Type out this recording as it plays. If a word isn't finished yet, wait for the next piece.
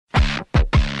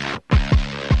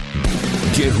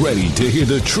Get ready to hear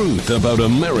the truth about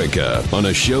America on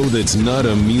a show that's not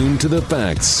immune to the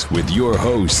facts with your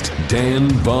host, Dan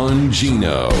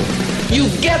Bongino. You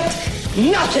get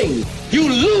nothing.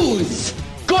 You lose.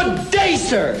 Good day,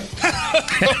 sir.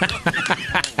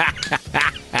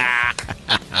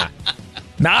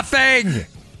 Nothing.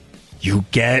 You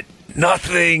get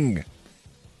nothing.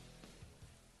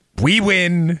 We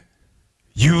win.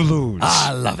 You lose.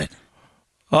 I love it.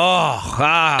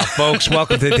 Folks,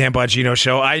 welcome to the Dan Bongino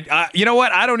Show. I you know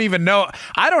what? I don't even know.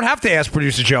 I don't have to ask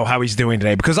Producer Joe how he's doing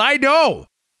today because I know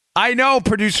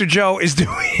Producer Joe is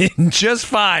doing just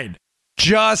fine.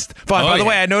 Just fine. By the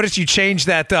way, I noticed you changed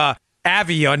that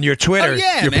Avi on your Twitter,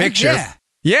 your picture.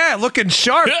 Yeah, looking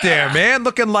sharp there, man.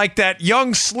 Looking like that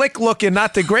young, slick-looking,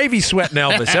 not the gravy sweating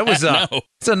Elvis. That was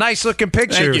it's a nice-looking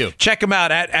picture. Thank you. Check him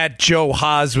out at Joe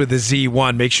Haas with a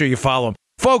Z1. Make sure you follow him.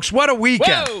 Folks, what a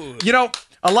weekend. Whoa. You know,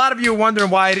 a lot of you are wondering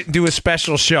why I didn't do a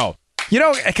special show. You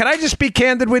know, can I just be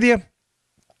candid with you?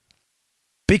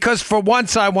 Because for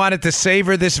once I wanted to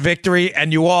savor this victory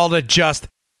and you all to just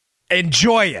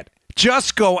enjoy it.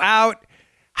 Just go out,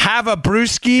 have a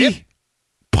brewski. Yep.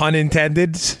 Pun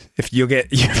intended. If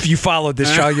you followed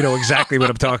this show, you know exactly what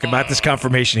I'm talking about. This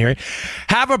confirmation hearing.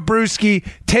 Have a brewski.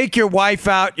 Take your wife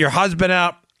out, your husband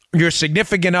out, your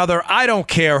significant other. I don't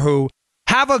care who.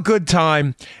 Have a good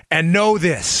time and know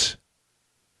this.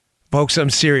 Folks, I'm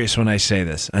serious when I say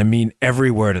this. I mean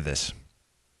every word of this.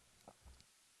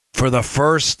 For the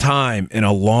first time in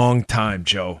a long time,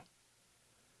 Joe,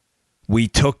 we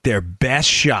took their best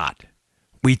shot.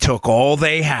 We took all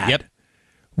they had. Yep.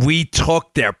 We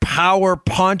took their power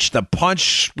punch, the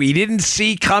punch we didn't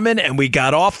see coming, and we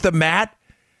got off the mat,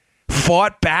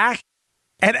 fought back,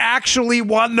 and actually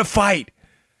won the fight.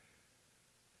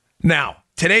 Now,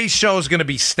 today's show is going to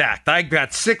be stacked. I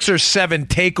got 6 or 7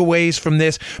 takeaways from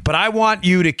this, but I want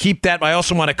you to keep that. I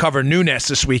also want to cover Nunes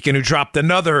this weekend, who dropped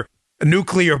another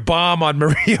nuclear bomb on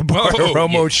Maria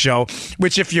Bartiromo's show,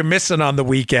 which if you're missing on the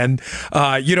weekend,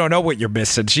 you don't know what you're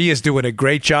missing. She is doing a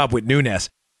great job with Nunes.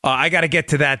 I got to get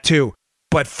to that too.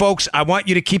 But folks, I want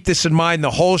you to keep this in mind the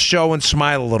whole show and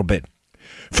smile a little bit.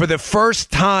 For the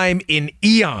first time in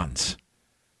eons,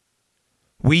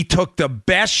 we took the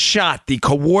best shot, the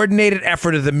coordinated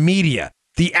effort of the media,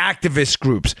 the activist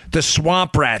groups, the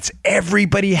swamp rats,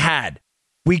 everybody had.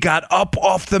 We got up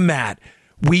off the mat.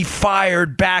 We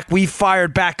fired back. We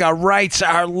fired back our rights,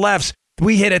 our lefts.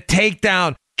 We hit a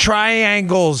takedown,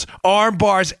 triangles, arm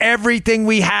bars, everything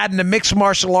we had in the mixed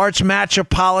martial arts match of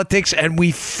politics, and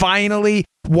we finally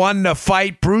won the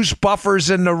fight. Bruce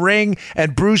Buffer's in the ring,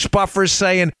 and Bruce Buffer's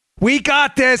saying, "We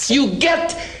got this." You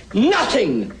get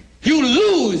nothing. You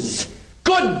lose.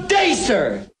 Good day,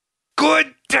 sir.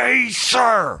 Good day,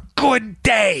 sir. Good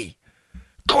day.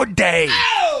 Good day.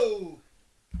 Oh!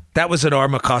 That was an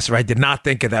Armacoster. I did not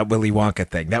think of that Willy Wonka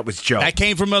thing. That was Joe. That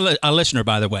came from a listener,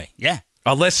 by the way. Yeah.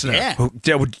 A listener. Yeah.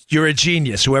 You're a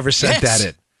genius, whoever sent Yes. that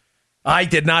in. I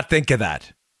did not think of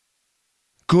that.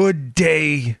 Good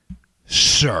day,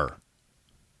 sir.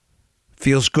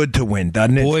 Feels good to win,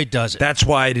 doesn't it? Boy, does it. That's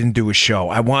why I didn't do a show.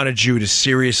 I wanted you to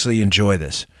seriously enjoy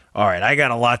this. All right, I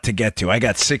got a lot to get to. I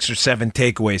got 6 or 7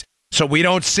 takeaways. So we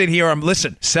don't sit here.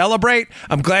 Listen, celebrate.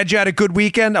 I'm glad you had a good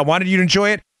weekend. I wanted you to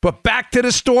enjoy it. But back to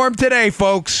the storm today,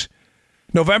 folks.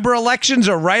 November elections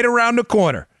are right around the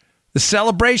corner. The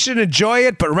celebration, enjoy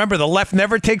it. But remember, the left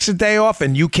never takes a day off,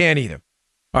 and you can't either.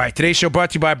 All right, today's show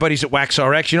brought to you by our buddies at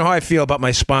WaxRx. You know how I feel about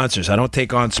my sponsors. I don't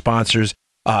take on sponsors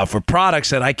for products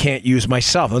that I can't use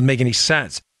myself. It doesn't make any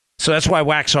sense. So that's why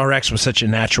WaxRx was such a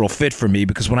natural fit for me,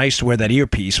 because when I used to wear that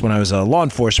earpiece when I was a law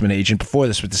enforcement agent before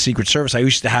this with the Secret Service, I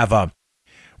used to have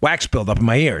wax build up in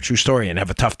my ear, true story, and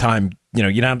have a tough time. You know,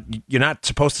 you're not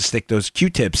supposed to stick those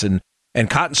Q-tips and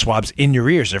cotton swabs in your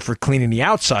ears. They're for cleaning the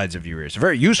outsides of your ears. They're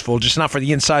very useful, just not for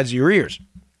the insides of your ears.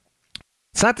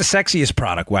 It's not the sexiest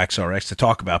product, WaxRx, to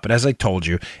talk about, but as I told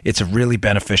you, it's a really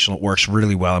beneficial. It works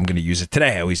really well. I'm going to use it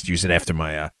today. I always use it after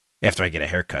I get a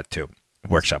haircut too. It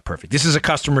works out perfect. This is a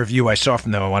customer review I saw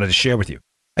from them I wanted to share with you.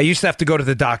 I used to have to go to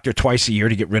the doctor twice a year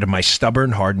to get rid of my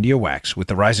stubborn, hardened earwax. With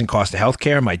the rising cost of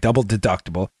healthcare and my double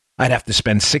deductible, I'd have to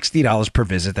spend $60 per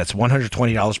visit. That's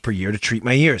 $120 per year to treat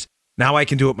my ears. Now I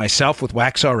can do it myself with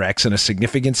WaxRx and a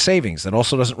significant savings that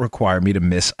also doesn't require me to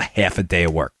miss a half a day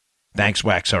of work. Thanks,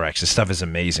 WaxRx. This stuff is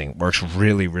amazing. It works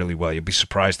really, really well. You'll be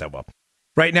surprised how well.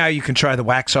 Right now, you can try the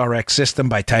WaxRx system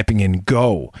by typing in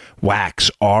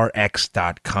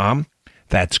GoWaxRx.com.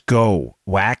 That's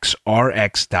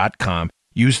GoWaxRx.com.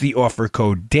 Use the offer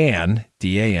code DAN,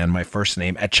 D-A-N, my first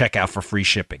name, at checkout for free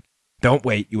shipping. Don't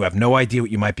wait. You have no idea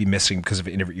what you might be missing because of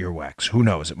earwax. Who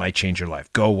knows? It might change your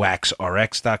life.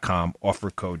 GoWaxRx.com,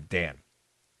 offer code DAN.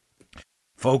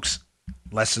 Folks,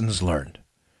 lessons learned.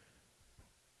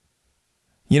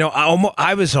 You know,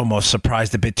 I was almost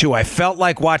surprised a bit, too. I felt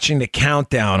like watching the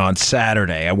countdown on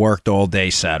Saturday. I worked all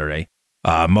day Saturday,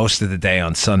 most of the day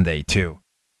on Sunday, too.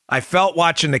 I felt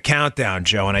watching the countdown,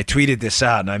 Joe, and I tweeted this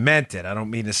out, and I meant it. I don't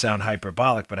mean to sound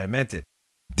hyperbolic, but I meant it.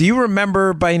 Do you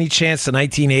remember, by any chance, the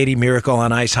 1980 Miracle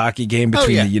on Ice hockey game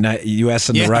between the U.S.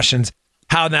 and the Russians?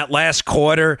 How in that last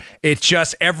quarter, it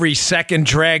just every second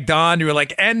dragged on. You were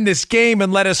like, end this game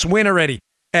and let us win already.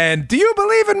 And do you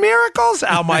believe in miracles?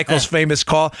 Al Michaels' famous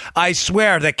call. I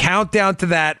swear, the countdown to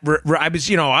that, I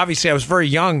was, obviously I was very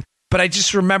young, but I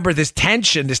just remember this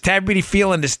tension, everybody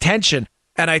feeling this tension.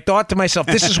 And I thought to myself,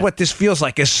 this is what this feels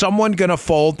like. Is someone going to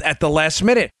fold at the last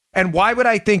minute? And why would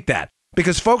I think that?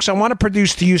 Because, folks, I want to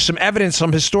produce to you some evidence,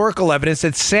 some historical evidence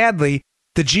that sadly,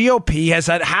 the GOP has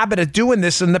had a habit of doing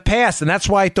this in the past. And that's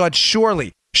why I thought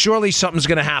surely something's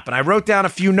going to happen. I wrote down a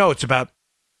few notes about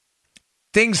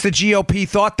things the GOP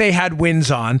thought they had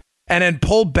wins on and then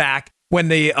pulled back when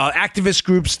the activist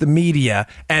groups, the media,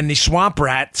 and the swamp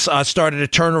rats started to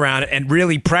turn around and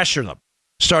really pressure them,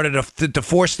 started to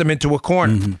force them into a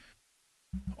corner.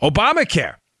 Mm-hmm.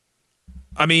 Obamacare.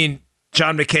 I mean,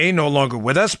 John McCain no longer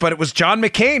with us, but it was John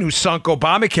McCain who sunk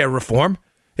Obamacare reform.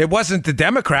 It wasn't the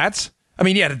Democrats. I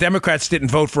mean, the Democrats didn't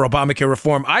vote for Obamacare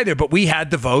reform either, but we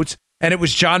had the votes, and it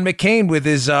was John McCain with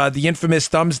his the infamous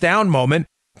thumbs down moment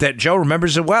that Joe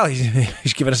remembers it well.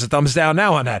 He's giving us a thumbs down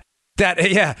now on that.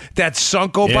 That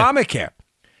sunk Obamacare. Yeah.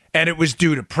 And it was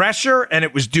due to pressure, and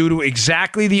it was due to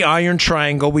exactly the iron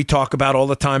triangle we talk about all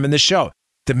the time in the show.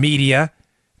 The media,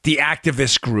 the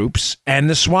activist groups, and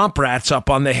the swamp rats up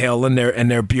on the Hill and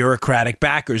their bureaucratic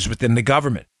backers within the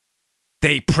government.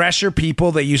 They pressure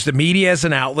people. They use the media as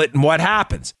an outlet, and what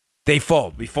happens? They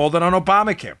fold. We folded on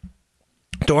Obamacare.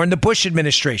 During the Bush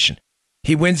administration,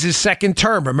 he wins his second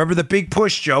term. Remember the big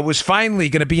push, Joe, was finally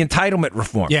going to be entitlement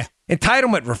reform. Yeah.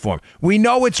 Entitlement reform. We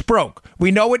know it's broke.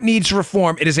 We know it needs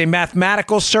reform. It is a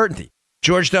mathematical certainty.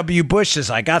 George W. Bush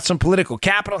says, I got some political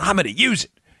capital. I'm going to use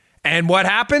it. And what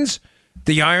happens?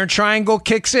 The iron triangle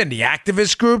kicks in. The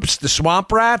activist groups, the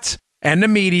swamp rats, and the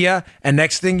media. And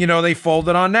next thing you know, they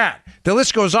folded on that. The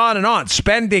list goes on and on.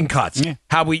 Spending cuts. Yeah.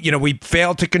 How we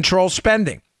failed to control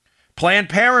spending. Planned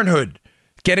Parenthood.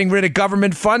 Getting rid of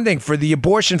government funding for the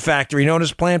abortion factory known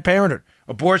as Planned Parenthood.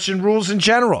 Abortion rules in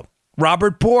general.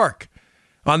 Robert Bork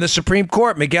on the Supreme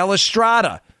Court. Miguel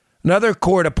Estrada, another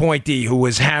court appointee who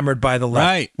was hammered by the left.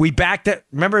 Right. We backed it.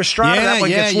 Remember Estrada? That one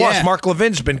gets lost. Mark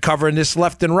Levin's been covering this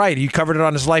left and right. He covered it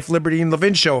on his Life, Liberty, and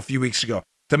Levin show a few weeks ago.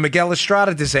 The Miguel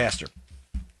Estrada disaster.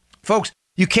 Folks,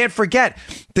 you can't forget,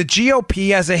 the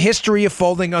GOP has a history of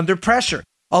folding under pressure.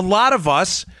 A lot of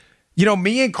us,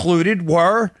 me included,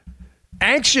 were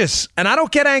anxious. And I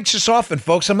don't get anxious often,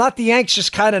 folks. I'm not the anxious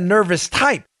kind of nervous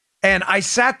type. And I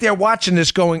sat there watching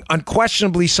this going,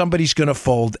 unquestionably somebody's going to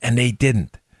fold, and they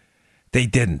didn't. They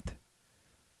didn't.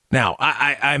 Now,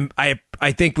 I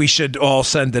think we should all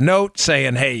send a note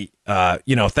saying, hey,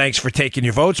 thanks for taking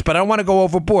your votes, but I want to go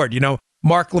overboard.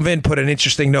 Mark Levin put an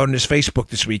interesting note on his Facebook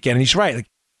this weekend, and he's right.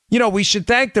 We should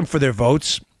thank them for their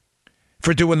votes,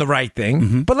 for doing the right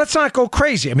thing, but let's not go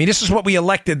crazy. I mean, this is what we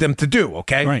elected them to do,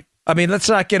 okay? Right. I mean, let's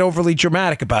not get overly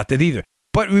dramatic about that either.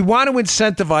 But we want to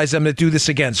incentivize them to do this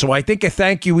again. So I think a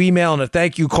thank you email and a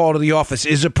thank you call to the office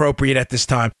is appropriate at this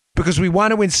time because we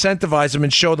want to incentivize them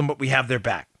and show them what we have their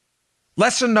back.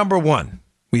 Lesson number 1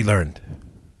 we learned.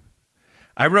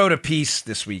 I wrote a piece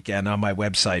this weekend on my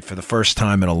website for the first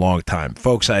time in a long time.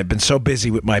 Folks, I've been so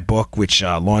busy with my book, which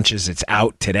launches, it's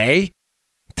out today.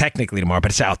 Technically tomorrow,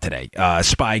 but it's out today.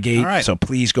 Spygate. Right. So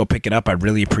please go pick it up. I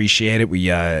really appreciate it. We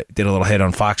did a little hit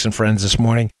on Fox and Friends this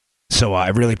morning. So I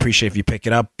really appreciate if you pick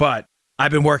it up. But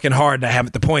I've been working hard.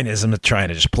 The point is I'm trying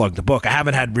to just plug the book. I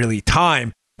haven't had really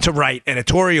time to write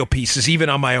editorial pieces, even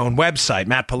on my own website.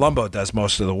 Matt Palumbo does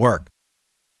most of the work.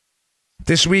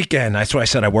 This weekend, that's why I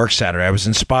said I worked Saturday. I was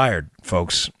inspired,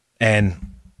 folks. And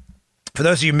for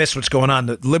those of you who missed what's going on,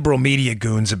 the liberal media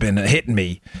goons have been hitting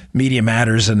me, Media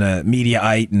Matters and the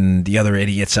Mediaite and the other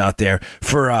idiots out there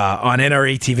for on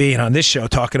NRA TV and on this show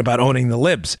talking about owning the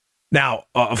libs. Now,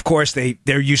 of course,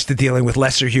 they're used to dealing with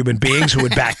lesser human beings who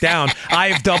would back down. I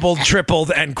have doubled,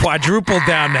 tripled, and quadrupled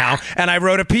down now. And I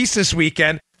wrote a piece this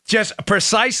weekend just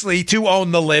precisely to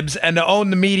own the libs and to own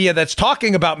the media that's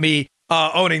talking about me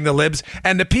owning the libs.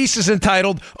 And the piece is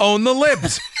entitled Own the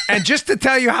Libs. And just to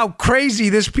tell you how crazy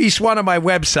this piece went on my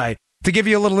website, to give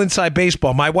you a little inside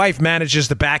baseball, my wife manages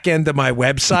the back end of my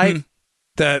website.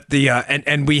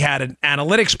 And we had an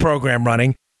analytics program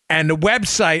running. And the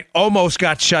website almost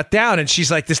got shut down. And she's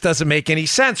like, this doesn't make any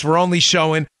sense. We're only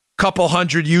showing a couple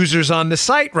hundred users on the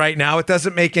site right now. It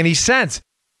doesn't make any sense.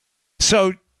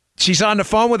 So she's on the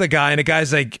phone with a guy, and the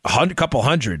guy's like a couple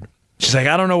hundred. She's like,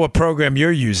 I don't know what program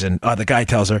you're using. The guy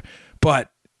tells her,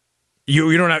 but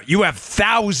you have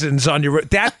thousands on your.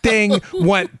 That thing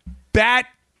went bat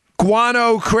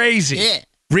guano crazy. Yeah.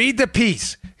 Read the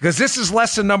piece, because this is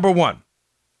lesson number 1.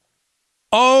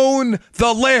 Own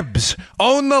the libs.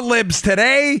 Own the libs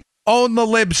today. Own the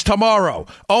libs tomorrow.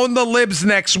 Own the libs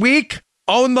next week.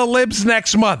 Own the libs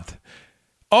next month.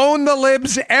 Own the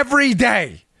libs every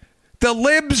day. The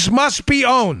libs must be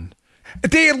owned.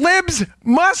 The libs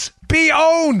must be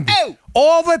owned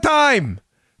all the time.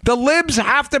 The libs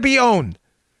have to be owned.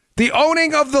 The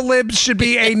owning of the libs should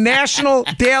be a national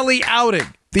daily outing.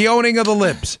 The owning of the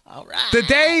libs. All right. The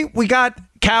day we got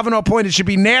Kavanaugh appointed should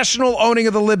be National Owning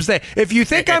of the Libs Day. If you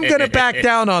think I'm going to back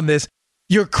down on this,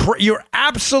 you're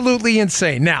absolutely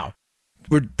insane. Now,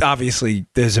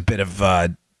 there's a bit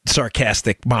of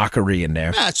sarcastic mockery in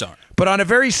there. That's all right. But on a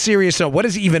very serious note, what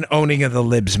does even owning of the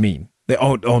libs mean? They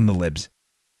own the libs.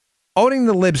 Owning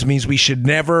the libs means we should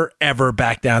never, ever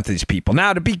back down to these people.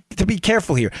 Now, to be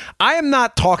careful here, I am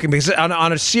not talking, because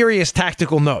on a serious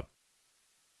tactical note,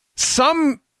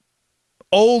 some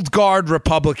old guard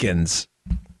Republicans,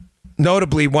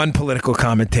 notably one political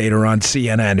commentator on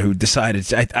CNN who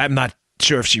decided, I'm not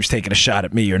sure if she was taking a shot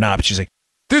at me or not, but she's like,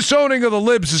 this owning of the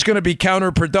libs is going to be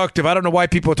counterproductive. I don't know why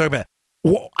people are talking about it.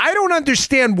 Well, I don't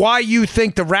understand why you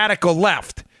think the radical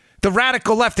left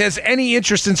has any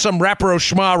interest in some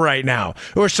rapprochement right now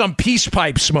or some peace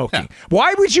pipe smoking. Yeah.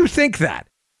 Why would you think that?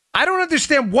 I don't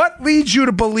understand what leads you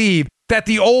to believe that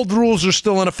the old rules are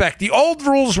still in effect. The old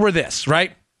rules were this,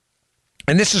 right?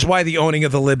 And this is why the owning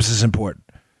of the libs is important.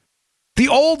 The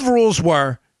old rules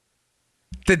were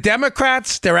the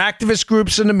Democrats, their activist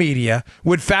groups in the media,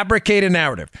 would fabricate a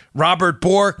narrative. Robert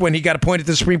Bork, when he got appointed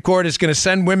to the Supreme Court, is going to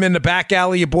send women to back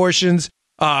alley abortions.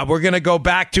 We're going to go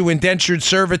back to indentured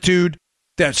servitude.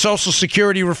 The Social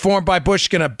Security reform by Bush is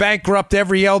going to bankrupt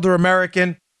every elder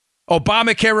American.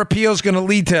 Obamacare repeal is going to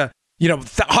lead to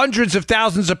hundreds of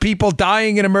thousands of people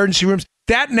dying in emergency rooms.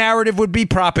 That narrative would be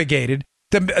propagated.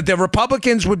 The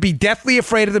Republicans would be deathly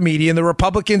afraid of the media, and the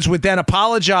Republicans would then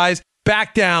apologize,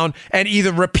 back down, and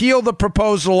either repeal the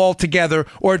proposal altogether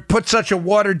or put such a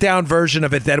watered-down version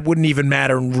of it that it wouldn't even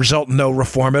matter and result in no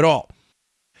reform at all.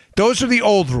 Those are the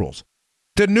old rules.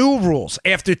 The new rules,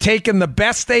 after taking the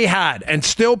best they had and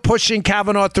still pushing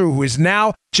Kavanaugh through, who is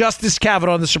now Justice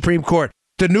Kavanaugh in the Supreme Court,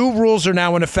 the new rules are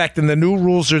now in effect, and the new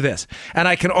rules are this. And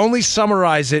I can only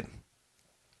summarize it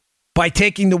by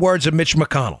taking the words of Mitch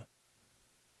McConnell.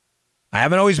 I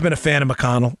haven't always been a fan of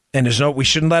McConnell, and we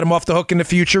shouldn't let him off the hook in the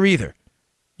future either.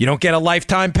 You don't get a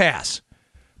lifetime pass.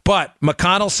 But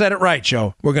McConnell said it right,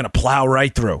 Joe. We're going to plow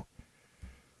right through.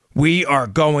 We are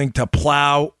going to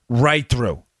plow right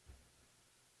through.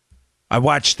 I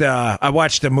watched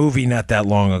a movie not that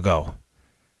long ago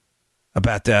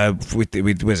about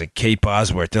was it Kate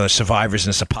Bosworth, the survivors in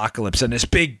this apocalypse, and this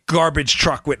big garbage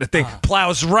truck with the thing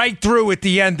plows right through at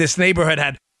the end. This neighborhood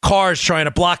had cars trying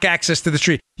to block access to the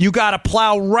street. You got to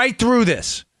plow right through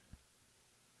this.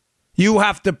 You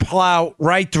have to plow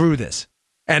right through this.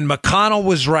 And McConnell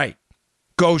was right.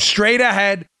 Go straight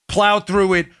ahead, plow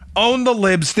through it, own the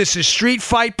libs. This is street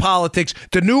fight politics.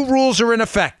 The new rules are in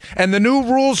effect. And the new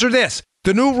rules are this.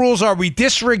 The new rules are we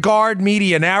disregard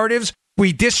media narratives.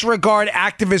 We disregard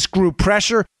activist group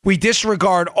pressure. We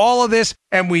disregard all of this,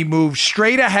 and we move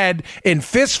straight ahead in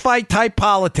fistfight type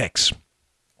politics.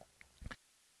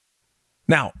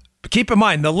 Now, keep in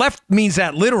mind, the left means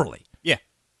that literally. Yeah.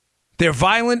 Their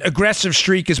violent, aggressive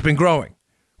streak has been growing.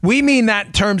 We mean that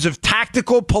in terms of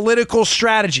tactical political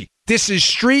strategy. This is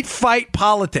street fight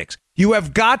politics. You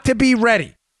have got to be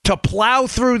ready to plow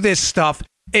through this stuff,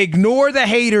 ignore the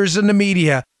haters in the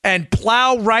media, and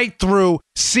plow right through,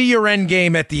 see your end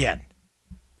game at the end.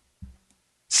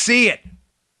 See it.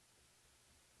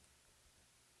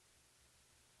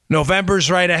 November's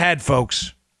right ahead,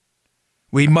 folks.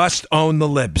 We must own the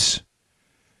libs.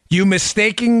 You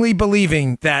mistakenly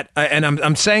believing that, and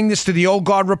I'm saying this to the old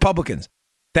guard Republicans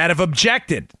that have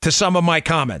objected to some of my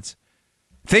comments,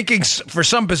 thinking for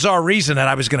some bizarre reason that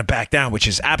I was going to back down, which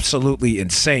is absolutely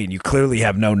insane. You clearly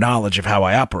have no knowledge of how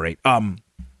I operate.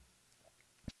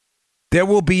 There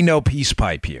will be no peace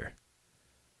pipe here.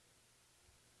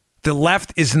 The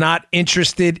left is not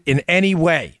interested in any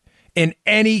way, in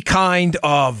any kind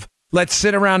of let's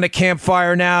sit around a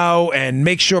campfire now and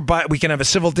make sure we can have a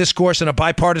civil discourse in a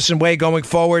bipartisan way going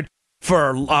forward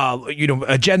for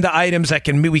agenda items that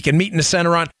we can meet in the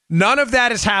center on. None of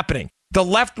that is happening. The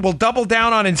left will double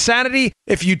down on insanity.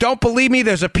 If you don't believe me,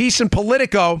 there's a piece in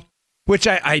Politico, which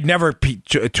I never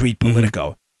tweet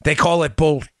Politico. They call it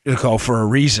Politico for a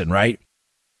reason, right?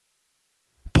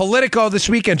 Politico this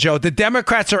weekend, Joe. The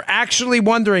Democrats are actually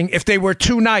wondering if they were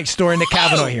too nice during the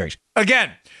Kavanaugh hearings. Again,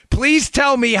 please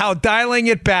tell me how dialing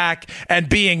it back and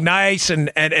being nice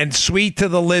and sweet to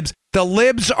the libs. The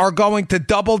libs are going to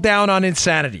double down on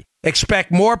insanity.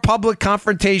 Expect more public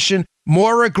confrontation,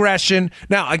 more aggression.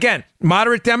 Now, again,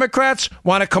 moderate Democrats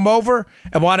want to come over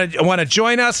and want to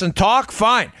join us and talk.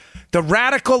 Fine. The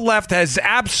radical left has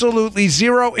absolutely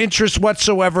zero interest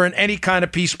whatsoever in any kind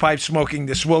of peace pipe smoking.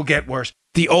 This will get worse.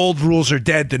 The old rules are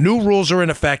dead. The new rules are in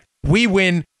effect. We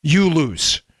win, you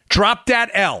lose. Drop that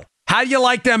L. How do you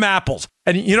like them apples?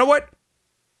 And you know what?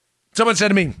 Someone said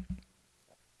to me,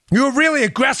 you were really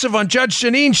aggressive on Judge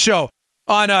Jeanine's show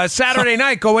on Saturday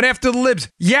night going after the libs.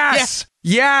 Yes,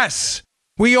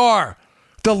 we are.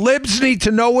 The libs need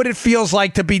to know what it feels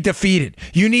like to be defeated.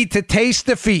 You need to taste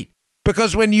defeat.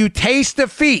 Because when you taste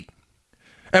defeat,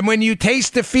 and when you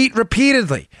taste defeat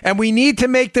repeatedly, and we need to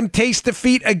make them taste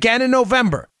defeat again in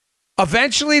November,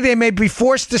 eventually they may be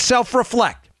forced to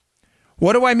self-reflect.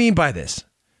 What do I mean by this?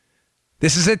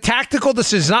 This is a tactical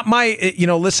decision. It's not my,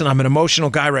 listen, I'm an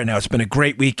emotional guy right now. It's been a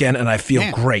great weekend, and I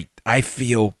feel great. I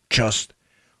feel just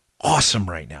awesome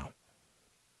right now.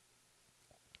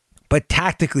 But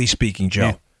tactically speaking,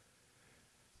 Joe,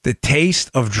 the taste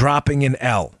of dropping an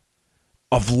L,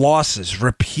 of losses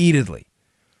repeatedly,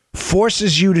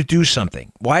 forces you to do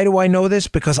something. Why do I know this?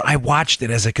 Because I watched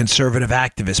it as a conservative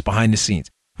activist behind the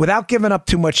scenes, without giving up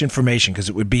too much information because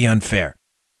it would be unfair.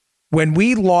 When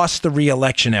we lost the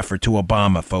re-election effort to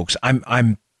Obama, folks,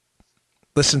 I'm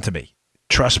listen to me.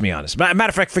 Trust me on this. Matter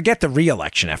of fact, forget the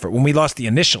re-election effort when we lost the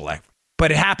initial effort.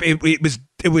 But it happened.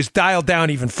 It was dialed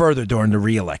down even further during the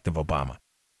re-elect of Obama.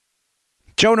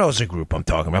 Joe knows the group I'm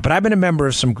talking about, but I've been a member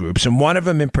of some groups, and one of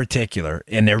them in particular,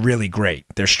 and they're really great.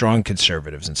 They're strong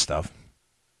conservatives and stuff.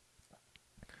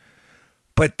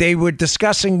 But they were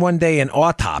discussing one day an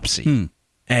autopsy,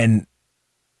 and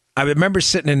I remember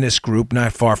sitting in this group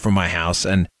not far from my house,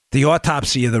 and the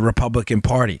autopsy of the Republican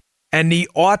Party. And the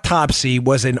autopsy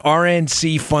was an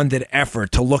RNC-funded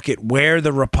effort to look at where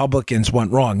the Republicans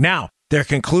went wrong. Now, their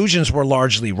conclusions were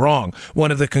largely wrong.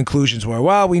 One of the conclusions were,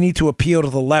 well, we need to appeal to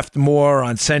the left more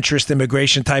on centrist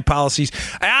immigration type policies.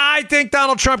 I think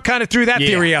Donald Trump kind of threw that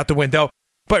theory out the window.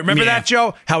 But remember that,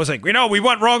 Joe? How I was like, we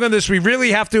went wrong on this. We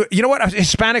really have to. You know what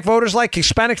Hispanic voters like?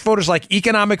 Hispanic voters like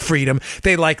economic freedom.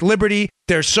 They like liberty.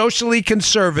 They're socially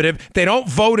conservative. They don't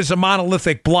vote as a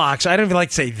monolithic bloc. So I don't even like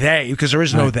to say they because there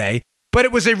is no they. But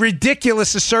it was a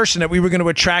ridiculous assertion that we were going to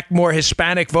attract more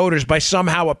Hispanic voters by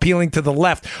somehow appealing to the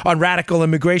left on radical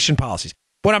immigration policies.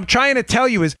 What I'm trying to tell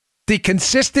you is the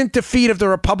consistent defeat of the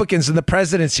Republicans in the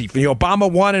presidency, for Obama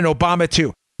 1 and Obama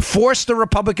 2, forced the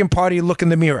Republican Party to look in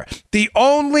the mirror. The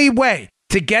only way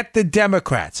to get the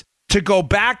Democrats to go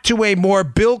back to a more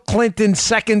Bill Clinton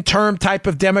second term type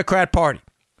of Democrat Party.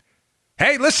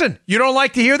 Hey, listen, you don't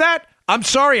like to hear that? I'm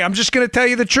sorry. I'm just going to tell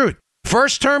you the truth.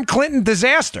 First term Clinton,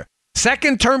 disaster.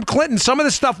 Second term Clinton, some of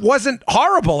the stuff wasn't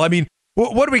horrible. I mean,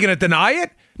 what are we going to deny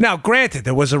it? Now, granted,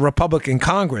 there was a Republican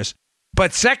Congress,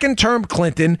 but second term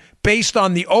Clinton, based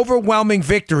on the overwhelming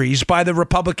victories by the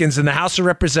Republicans in the House of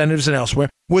Representatives and elsewhere,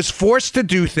 was forced to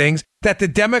do things that the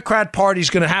Democrat Party is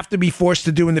going to have to be forced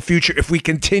to do in the future if we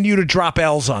continue to drop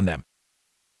L's on them.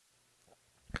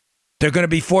 They're going to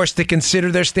be forced to consider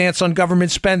their stance on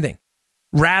government spending.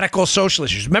 Radical social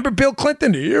issues. Remember Bill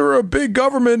Clinton? The era of big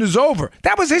government is over.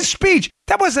 That was his speech.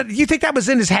 You think that was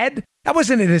in his head? That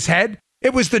wasn't in his head.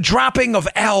 It was the dropping of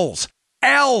L's.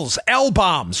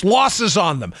 L-bombs, losses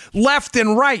on them, left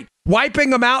and right, wiping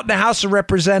them out in the House of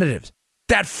Representatives.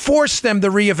 That forced them to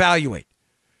reevaluate.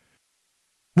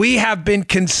 We have been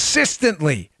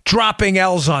consistently dropping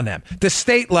L's on them. The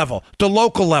state level, the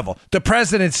local level, the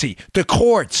presidency, the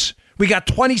courts. We got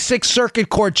 26 circuit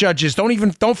court judges.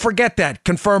 Don't forget that.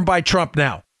 Confirmed by Trump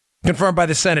now. Confirmed by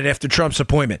the Senate after Trump's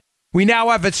appointment. We now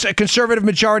have a conservative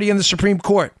majority in the Supreme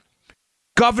Court.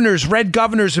 Governors, red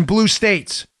governors in blue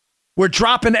states. We're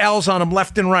dropping L's on them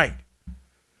left and right.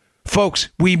 Folks,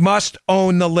 we must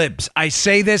own the libs. I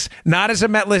say this not as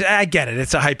a I get it.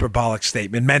 It's a hyperbolic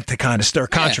statement meant to kind of stir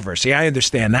controversy. I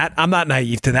understand that. I'm not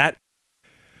naive to that.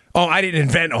 Oh, I didn't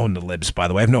invent own the libs, by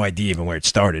the way. I have no idea even where it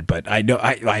started, but I know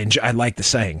I like the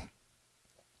saying.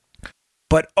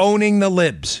 But owning the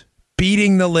libs,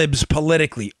 beating the libs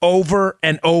politically over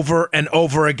and over and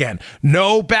over again.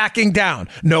 No backing down.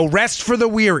 No rest for the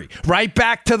weary. Right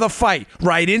back to the fight.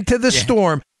 Right into the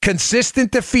storm.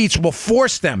 Consistent defeats will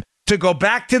force them to go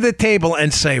back to the table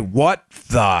and say, what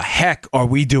the heck are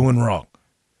we doing wrong?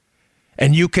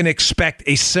 And you can expect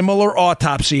a similar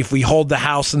autopsy if we hold the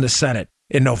House and the Senate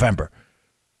in November.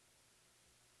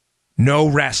 No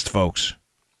rest, folks.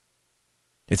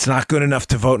 It's not good enough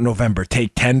to vote in November.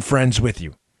 Take 10 friends with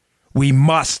you. We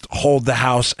must hold the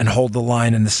House and hold the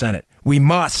line in the Senate. We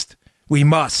must. We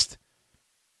must.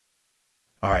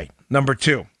 All right, number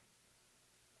 2.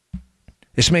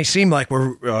 This may seem like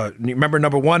we're, remember,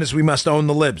 number 1 is we must own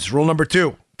the libs. Rule number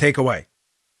 2, takeaway.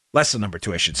 Lesson number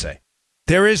 2, I should say.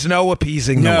 There is no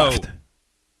appeasing the left.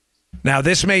 Now,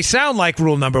 this may sound like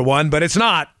rule number 1, but it's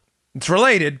not. It's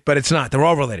related, but it's not. They're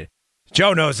all related.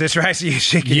 Joe knows this, right? I see you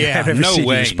shaking your head. No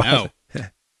way, no.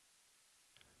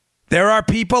 There are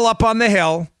people up on the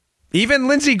Hill, even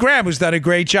Lindsey Graham, who's done a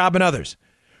great job, and others,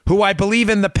 who I believe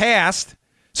in the past,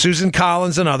 Susan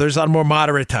Collins and others on more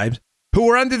moderate types, who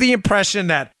were under the impression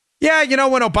that, yeah, you know,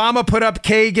 when Obama put up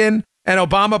Kagan and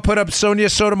Obama put up Sonia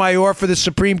Sotomayor for the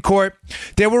Supreme Court,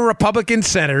 there were Republican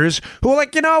senators who were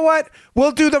like, you know what?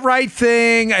 We'll do the right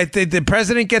thing. The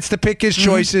president gets to pick his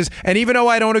choices. And even though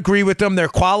I don't agree with them, they're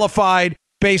qualified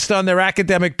based on their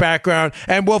academic background,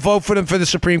 and we'll vote for them for the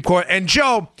Supreme Court. And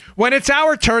Joe, when it's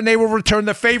our turn, they will return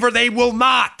the favor. They will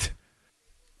not.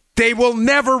 They will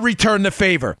never return the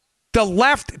favor. The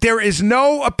left, there is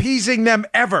no appeasing them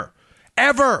ever.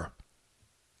 Ever.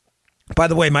 By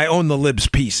the way, my Own the Libs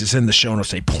piece is in the show notes.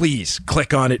 Say, please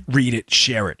click on it, read it,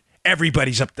 share it.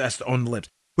 Everybody's up to us to own the libs.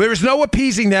 There is no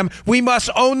appeasing them. We must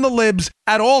own the libs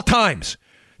at all times.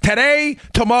 Today,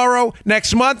 tomorrow,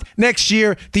 next month, next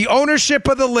year, the ownership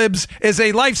of the libs is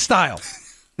a lifestyle.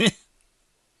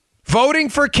 Voting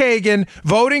for Kagan,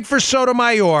 voting for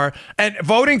Sotomayor, and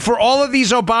voting for all of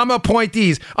these Obama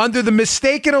appointees under the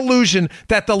mistaken illusion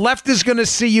that the left is going to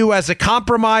see you as a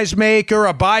compromise maker,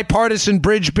 a bipartisan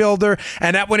bridge builder,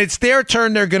 and that when it's their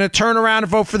turn, they're going to turn around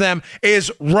and vote for them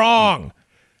is wrong.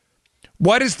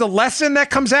 What is the lesson that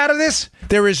comes out of this?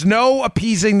 There is no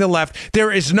appeasing the left.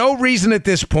 There is no reason at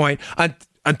this point,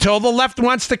 until the left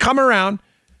wants to come around,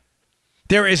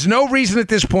 there is no reason at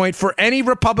this point for any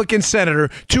Republican senator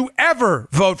to ever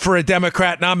vote for a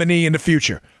Democrat nominee in the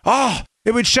future. Oh,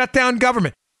 it would shut down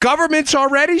government. Government's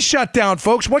already shut down,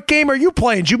 folks. What game are you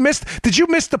playing? Did you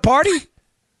miss the party?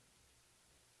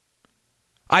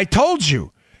 I told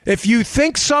you, if you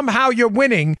think somehow you're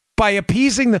winning by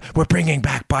appeasing we're bringing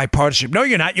back bipartisanship. No,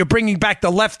 you're not. You're bringing back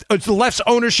the left. It's the left's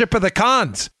ownership of the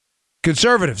cons.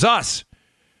 Conservatives, us.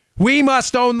 We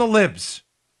must own the libs.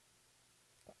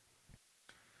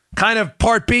 Kind of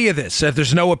part B of this, that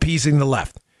there's no appeasing the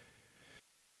left.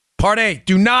 Part A,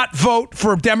 do not vote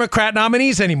for Democrat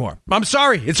nominees anymore. I'm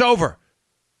sorry, it's over.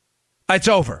 It's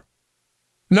over.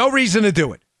 No reason to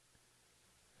do it.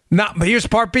 But here's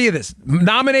part B of this.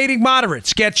 Nominating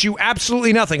moderates gets you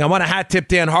absolutely nothing. I want to hat tip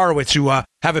Dan Horowitz, who have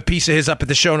a piece of his up at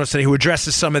the show notes today, who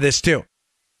addresses some of this too.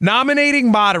 Nominating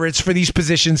moderates for these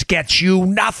positions gets you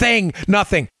nothing.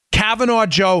 Nothing. Kavanaugh,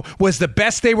 Joe, was the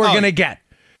best they were going to get.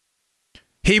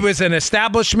 He was an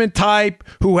establishment type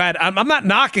who had, I'm not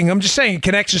knocking, I'm just saying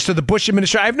connections to the Bush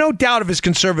administration. I have no doubt of his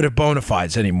conservative bona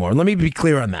fides anymore. Let me be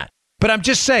clear on that. But I'm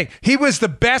just saying, he was the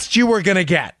best you were going to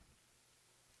get.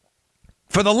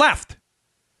 For the left.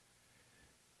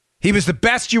 He was the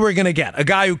best you were going to get. A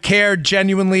guy who cared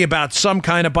genuinely about some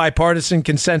kind of bipartisan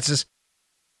consensus.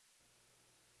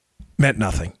 Meant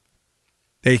nothing.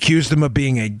 They accused him of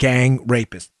being a gang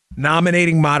rapist.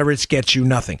 Nominating moderates gets you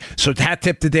nothing. So hat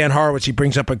tip to Dan Horowitz. He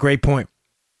brings up a great point.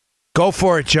 Go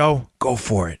for it, Joe. Go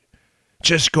for it.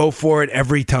 Just go for it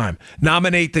every time.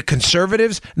 Nominate the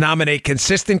conservatives. Nominate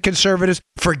consistent conservatives.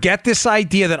 Forget this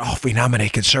idea that, if we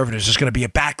nominate conservatives, there's going to be a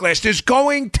backlash. There's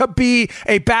going to be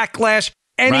a backlash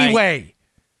anyway. Right.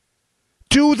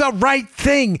 Do the right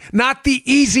thing, not the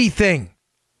easy thing.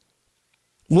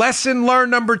 Lesson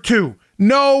learned number 2.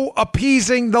 No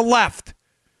appeasing the left.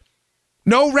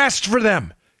 No rest for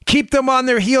them. Keep them on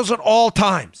their heels at all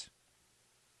times.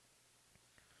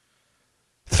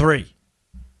 3.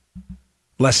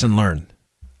 Lesson learned.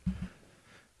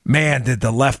 Man, did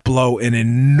the left blow an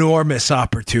enormous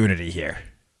opportunity here.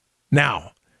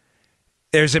 Now,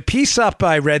 there's a piece up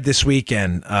I read this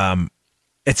weekend.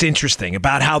 It's interesting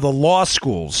about how the law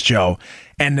schools, Joe,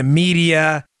 and the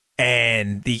media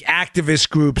and the activist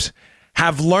groups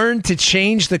have learned to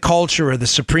change the culture of the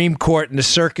Supreme Court and the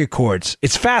circuit courts.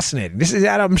 It's fascinating.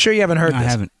 I'm sure you haven't heard this. I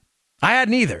haven't. I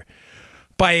hadn't either.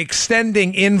 By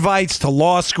extending invites to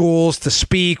law schools to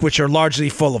speak, which are largely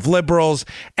full of liberals.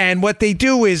 And what they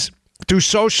do is, through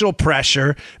social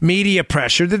pressure, media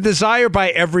pressure, the desire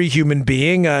by every human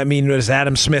being. I mean, as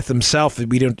Adam Smith himself,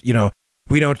 we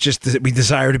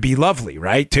desire to be lovely,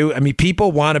 right? Too. I mean,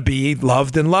 people want to be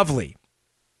loved and lovely.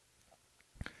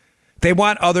 They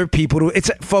want other people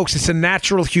to, folks, it's a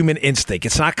natural human instinct.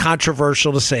 It's not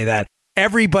controversial to say that.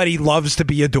 Everybody loves to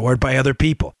be adored by other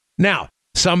people. Now,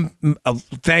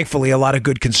 Thankfully, a lot of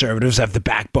good conservatives have the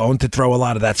backbone to throw a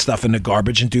lot of that stuff in the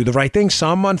garbage and do the right thing.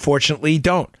 Some, unfortunately,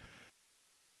 don't.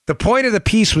 The point of the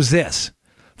piece was this.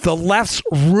 The left's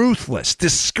ruthless,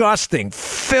 disgusting,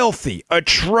 filthy,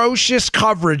 atrocious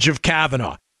coverage of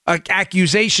Kavanaugh,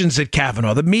 accusations at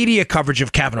Kavanaugh, the media coverage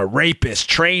of Kavanaugh, rapist,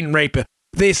 train rapist,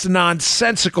 this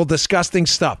nonsensical, disgusting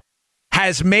stuff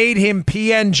has made him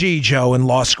PNG, Joe, in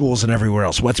law schools and everywhere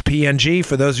else. What's PNG?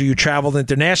 For those of you who traveled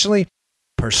internationally,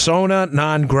 persona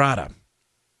non grata.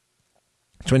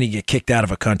 It's when you get kicked out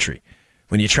of a country.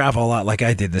 When you travel a lot like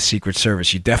I did, the Secret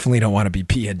Service, you definitely don't want to be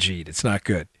PNG'd. It's not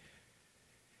good.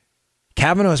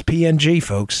 Kavanaugh's PNG,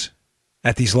 folks,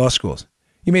 at these law schools.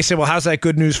 You may say, well, how's that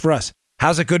good news for us?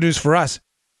 How's it good news for us?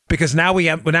 Because now we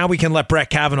can let Brett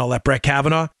Kavanaugh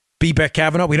be Brett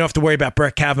Kavanaugh. We don't have to worry about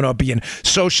Brett Kavanaugh being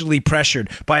socially pressured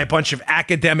by a bunch of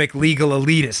academic legal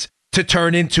elitists to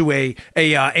turn into a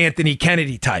Anthony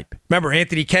Kennedy type. Remember,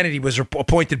 Anthony Kennedy was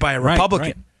appointed by a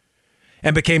Republican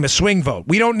and became a swing vote.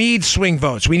 We don't need swing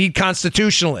votes. We need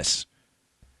constitutionalists.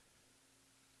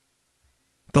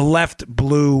 The left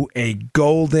blew a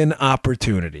golden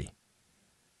opportunity.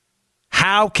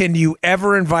 How can you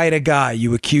ever invite a guy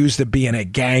you accused of being a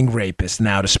gang rapist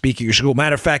now to speak at your school?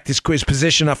 Matter of fact, his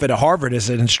position up at Harvard as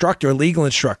an instructor, a legal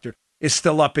instructor, is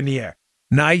still up in the air.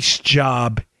 Nice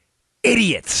job,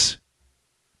 idiots.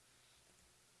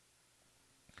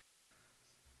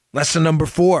 Lesson number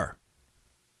 4.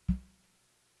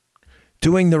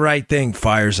 Doing the right thing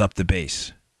fires up the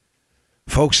base.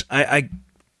 Folks, I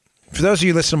for those of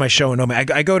you listening to my show and know me,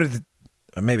 I go to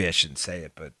maybe I shouldn't say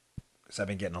it, but because I've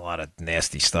been getting a lot of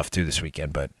nasty stuff too this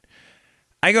weekend, but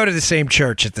I go to the same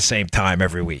church at the same time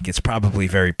every week. It's probably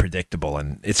very predictable,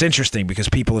 and it's interesting because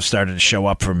people have started to show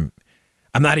up from,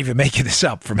 I'm not even making this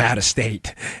up, from out of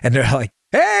state, and they're like,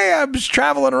 hey, I'm just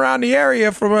traveling around the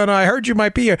area from when I heard you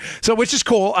might be here. So, which is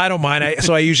cool. I don't mind.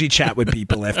 So I usually chat with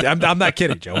people after. I'm not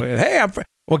kidding, Joe. Hey,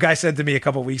 well, guy said to me a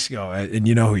couple of weeks ago, and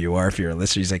you know who you are if you're a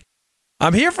listener. He's like,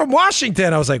 I'm here from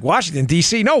Washington. I was like, Washington,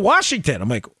 D.C.? No, Washington. I'm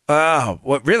like, oh,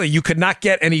 what? Really? You could not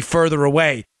get any further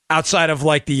away outside of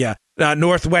like the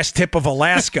northwest tip of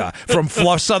Alaska from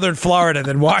southern Florida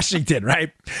than Washington,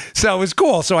 right? So it was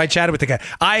cool. So I chatted with the guy.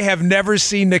 I have never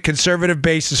seen the conservative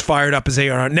base as fired up as they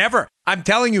are. Never. I'm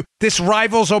telling you, this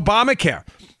rivals Obamacare.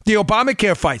 The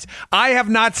Obamacare fights. I have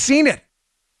not seen it.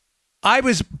 I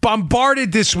was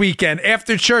bombarded this weekend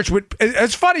after church.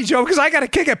 It's funny, Joe, because I got to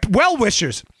kick it.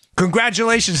 Well-wishers.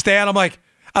 Congratulations, Dan.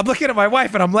 I'm looking at my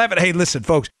wife and I'm laughing. Hey, listen,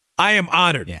 folks, I am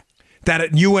honored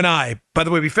that you and I, by the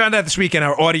way, we found out this weekend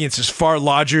our audience is far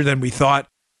larger than we thought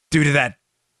due to that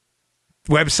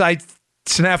website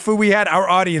snafu we had. Our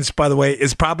audience, by the way,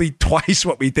 is probably twice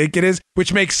what we think it is,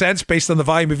 which makes sense based on the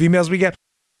volume of emails we get.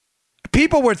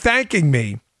 People were thanking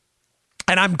me,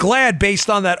 and I'm glad based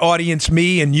on that audience,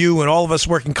 me and you and all of us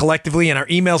working collectively and our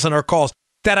emails and our calls,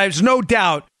 that there's no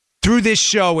doubt through this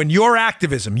show and your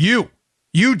activism, you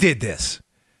did this.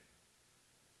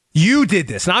 You did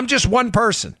this. And I'm just one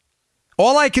person.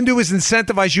 All I can do is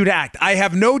incentivize you to act. I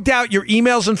have no doubt your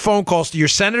emails and phone calls to your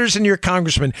senators and your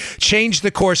congressmen changed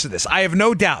the course of this. I have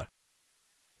no doubt.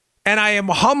 And I am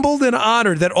humbled and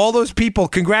honored that all those people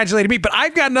congratulated me, but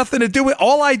I've got nothing to do with it.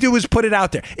 All I do is put it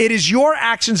out there. It is your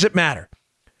actions that matter.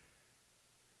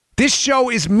 This show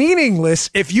is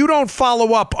meaningless if you don't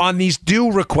follow up on these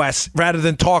do requests rather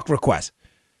than talk requests.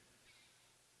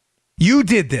 You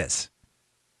did this.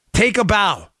 Take a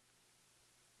bow.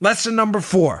 Lesson number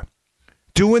 4.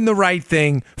 Doing the right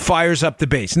thing fires up the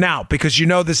base. Now, because you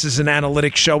know this is an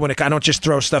analytics show, and I don't just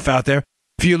throw stuff out there.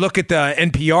 If you look at the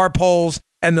NPR polls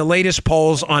and the latest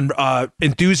polls on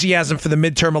enthusiasm for the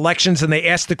midterm elections, and they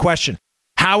ask the question,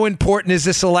 how important is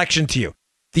this election to you?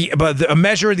 A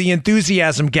measure of the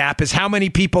enthusiasm gap is how many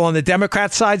people on the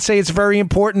Democrat side say it's very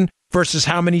important versus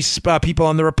how many people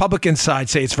on the Republican side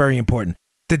say it's very important.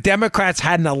 The Democrats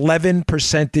had an 11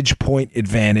 percentage point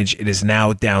advantage. It is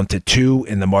now down to 2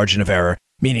 in the margin of error,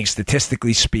 meaning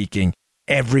statistically speaking,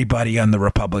 everybody on the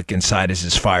Republican side is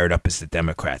as fired up as the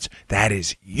Democrats. That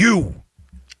is you.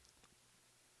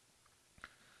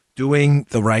 Doing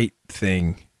the right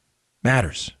thing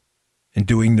matters, and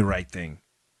doing the right thing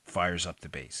fires up the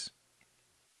base.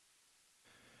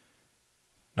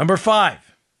 Number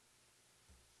 5,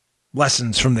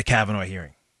 lessons from the Kavanaugh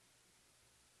hearing.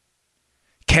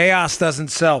 Chaos doesn't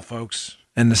sell, folks,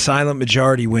 and the silent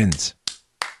majority wins.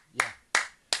 Yeah.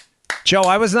 Joe,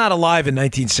 I was not alive in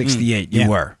 1968. You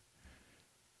were.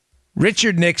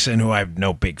 Richard Nixon, who I'm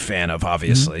no big fan of,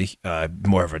 obviously,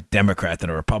 more of a Democrat than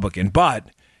a Republican,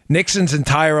 but Nixon's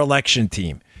entire election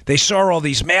team, they saw all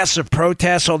these massive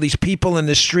protests, all these people in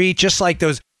the street, just like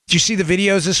those Did you see the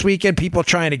videos this weekend? People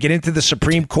trying to get into the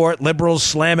Supreme Court, liberals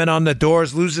slamming on the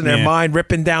doors, losing their mind,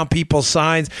 ripping down people's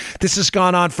signs. This has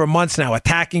gone on for months now,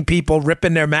 attacking people,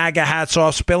 ripping their MAGA hats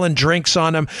off, spilling drinks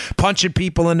on them, punching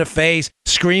people in the face,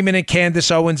 screaming in Candace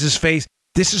Owens' face.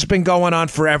 This has been going on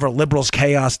forever. Liberals'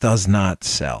 chaos does not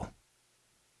sell.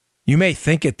 You may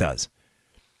think it does.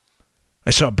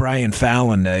 I saw Brian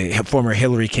Fallon, a former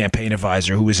Hillary campaign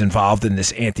advisor who was involved in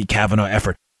this anti-Kavanaugh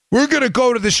effort. We're going to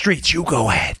go to the streets. You go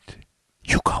ahead.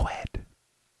 You go ahead.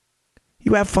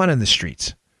 You have fun in the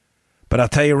streets. But I'll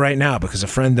tell you right now, because a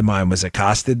friend of mine was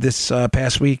accosted this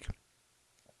past week.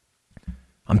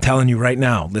 I'm telling you right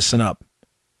now, listen up.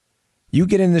 You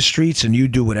get in the streets and you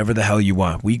do whatever the hell you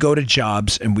want. We go to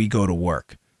jobs and we go to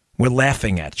work. We're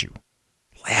laughing at you.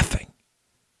 Laughing.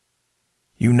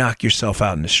 You knock yourself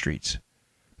out in the streets.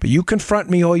 But you confront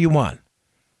me all you want.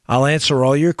 I'll answer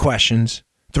all your questions.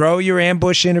 Throw your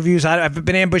ambush interviews. I've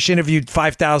been ambush interviewed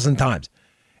 5,000 times.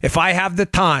 If I have the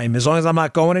time, as long as I'm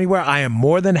not going anywhere, I am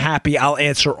more than happy. I'll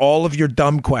answer all of your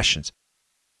dumb questions.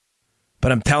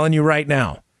 But I'm telling you right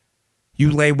now,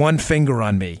 you lay one finger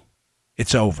on me,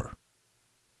 it's over.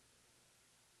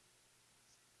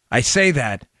 I say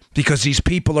that because these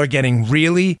people are getting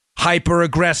really hyper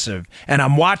aggressive, and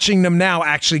I'm watching them now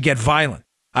actually get violent.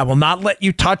 I will not let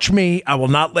you touch me. I will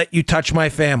not let you touch my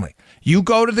family. You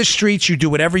go to the streets, you do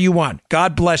whatever you want.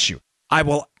 God bless you. I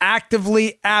will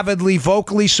actively, avidly,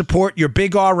 vocally support your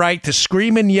big R right to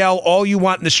scream and yell all you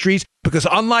want in the streets because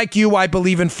unlike you, I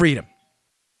believe in freedom.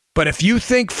 But if you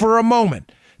think for a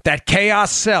moment that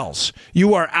chaos sells,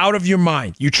 you are out of your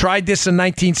mind. You tried this in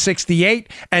 1968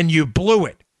 and you blew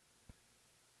it.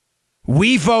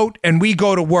 We vote and we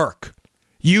go to work.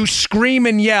 You scream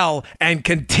and yell and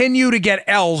continue to get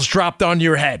L's dropped on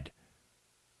your head.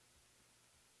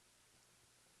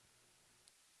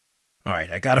 All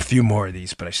right, I got a few more of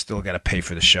these, but I still got to pay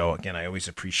for the show. Again, I always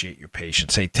appreciate your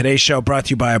patience. Hey, today's show brought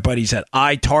to you by our buddies at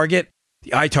iTarget.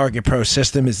 The iTarget Pro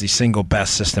system is the single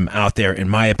best system out there, in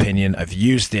my opinion. I've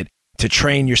used it to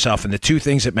train yourself in the two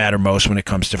things that matter most when it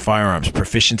comes to firearms,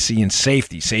 proficiency and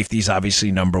safety. Safety is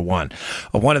obviously number one.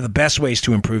 One of the best ways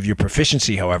to improve your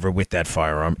proficiency, however, with that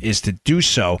firearm is to do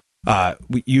so.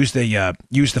 Use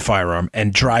the firearm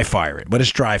and dry fire it. What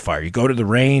is dry fire? You go to the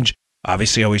range.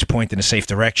 Obviously, always point in a safe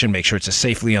direction. Make sure it's a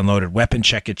safely unloaded weapon.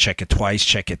 Check it twice.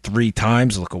 Check it 3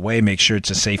 times. Look away. Make sure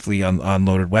it's a safely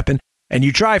unloaded weapon. And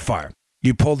you dry fire.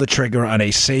 You pull the trigger on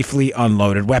a safely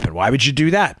unloaded weapon. Why would you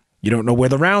do that? You don't know where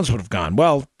the rounds would have gone.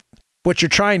 Well, what you're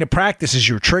trying to practice is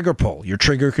your trigger pull, your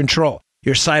trigger control,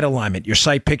 your sight alignment, your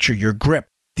sight picture, your grip.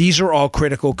 These are all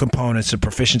critical components of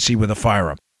proficiency with a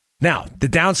firearm. Now, the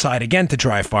downside, again, to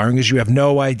dry firing is you have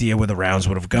no idea where the rounds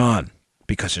would have gone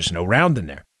because there's no round in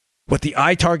there. What the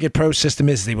iTarget Pro system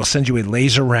is, they will send you a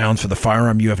laser round for the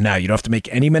firearm you have now. You don't have to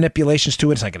make any manipulations to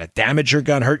it. It's not going to damage your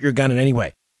gun, hurt your gun in any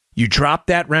way. You drop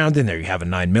that round in there. You have a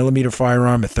 9mm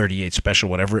firearm, a 38 special,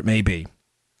 whatever it may be.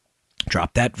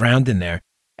 Drop that round in there,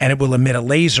 and it will emit a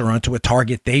laser onto a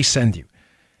target they send you.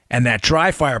 And that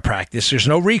dry fire practice, there's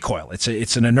no recoil.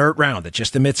 It's an inert round that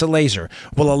just emits a laser,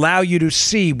 will allow you to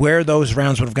see where those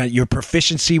rounds would have gone. Your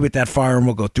proficiency with that firearm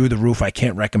will go through the roof. I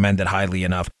can't recommend it highly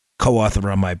enough.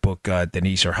 Co-author on my book,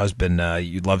 Denise, her husband,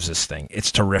 loves this thing.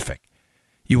 It's terrific.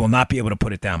 You will not be able to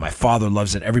put it down. My father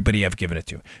loves it. Everybody I've given it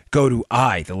to. Go to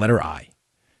the letter I,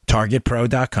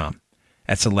 targetpro.com.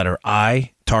 That's the letter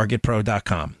I,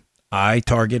 targetpro.com.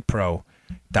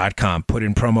 itargetpro.com. Put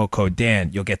in promo code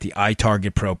Dan. You'll get the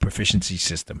iTarget Pro proficiency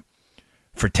system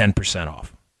for 10%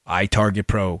 off.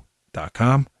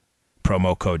 itargetpro.com.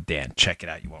 Promo code Dan. Check it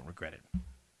out. You won't regret it.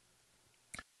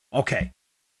 Okay.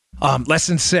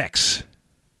 Lesson 6.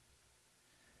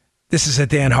 This is a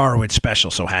Dan Horowitz special,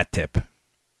 so hat tip.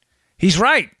 He's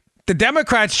right. The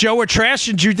Democrats, Joe, are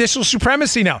trashing judicial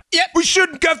supremacy now. Yep. We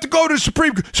shouldn't have to go to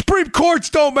Supreme Courts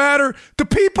don't matter. The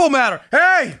people matter.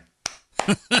 Hey!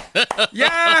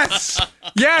 Yes.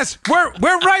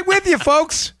 We're right with you,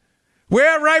 folks.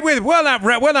 We're right with you.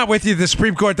 We're not with you. The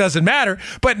Supreme Court doesn't matter.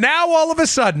 But now all of a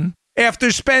sudden,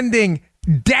 after spending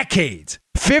decades,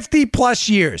 50 plus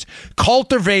years,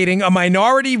 cultivating a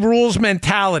minority rules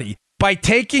mentality by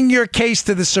taking your case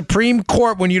to the Supreme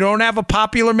Court when you don't have a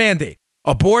popular mandate,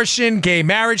 abortion, gay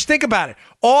marriage, think about it.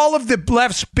 All of the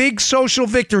left's big social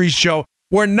victories, Joe,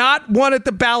 were not won at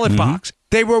the ballot box.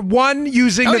 They were won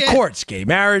using the courts. Gay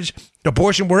marriage,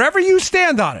 abortion, wherever you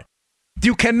stand on it.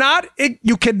 You cannot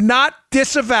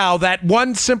disavow that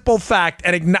one simple fact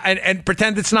and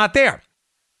pretend it's not there.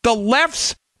 The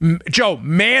left's, Joe,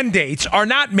 mandates are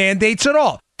not mandates at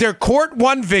all. They're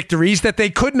court-won victories that they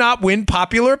could not win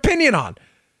popular opinion on.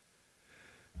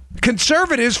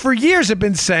 Conservatives for years have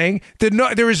been saying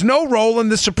that there is no role in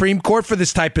the Supreme Court for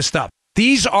this type of stuff.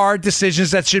 These are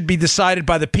decisions that should be decided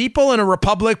by the people in a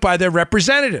republic by their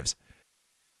representatives.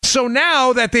 So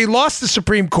now that they lost the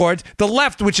Supreme Court, the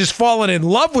left, which has fallen in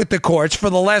love with the courts for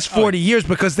the last 40 years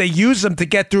because they use them to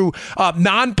get through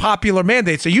non-popular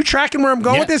mandates. Are you tracking where I'm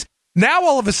going with this? Now,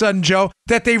 all of a sudden, Joe,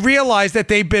 that they realize that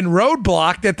they've been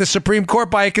roadblocked at the Supreme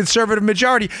Court by a conservative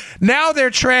majority. Now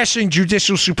they're trashing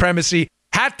judicial supremacy.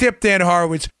 Hat tip Dan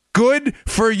Horowitz. Good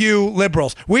for you,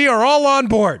 liberals. We are all on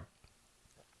board.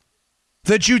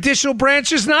 The judicial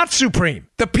branch is not supreme.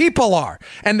 The people are.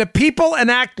 And the people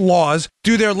enact laws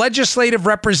through their legislative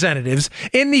representatives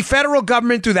in the federal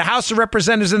government through the House of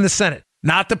Representatives and the Senate.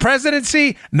 Not the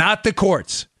presidency, not the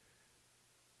courts.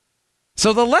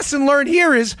 So the lesson learned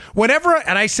here is whenever,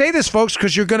 and I say this, folks,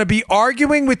 because you're going to be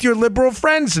arguing with your liberal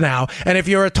friends now, and if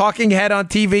you're a talking head on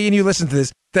TV and you listen to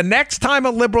this, the next time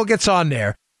a liberal gets on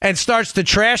there and starts to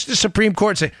trash the Supreme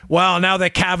Court, say, well, now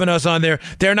that Kavanaugh's on there,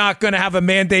 they're not going to have a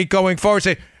mandate going forward.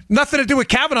 Say, nothing to do with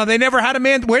Kavanaugh. They never had a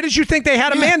mandate. Where did you think they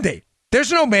had a mandate?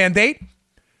 There's no mandate.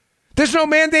 There's no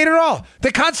mandate at all.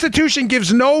 The Constitution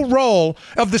gives no role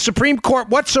of the Supreme Court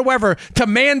whatsoever to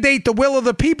mandate the will of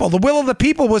the people. The will of the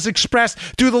people was expressed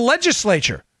through the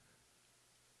legislature.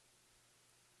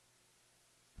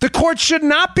 The court should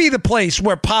not be the place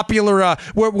where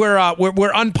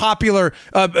where unpopular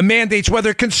mandates,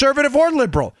 whether conservative or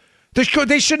liberal,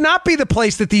 they should not be the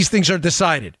place that these things are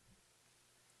decided.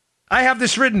 I have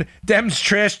this written: Dems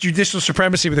trash judicial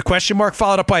supremacy with a question mark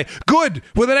followed up by good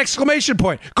with an exclamation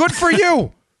point. Good for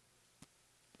you.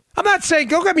 I'm not saying,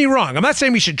 don't get me wrong, I'm not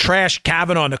saying we should trash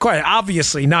Kavanaugh in the court.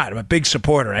 Obviously not. I'm a big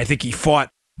supporter. I think he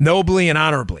fought nobly and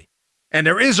honorably. And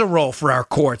there is a role for our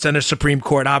courts and the Supreme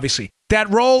Court, obviously. That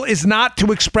role is not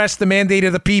to express the mandate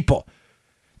of the people.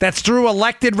 That's through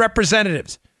elected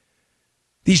representatives.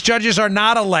 These judges are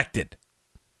not elected.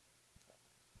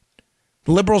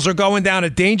 The liberals are going down a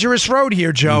dangerous road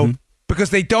here, Joe, because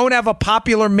they don't have a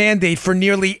popular mandate for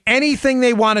nearly anything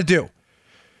they want to do.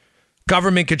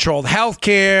 Government-controlled health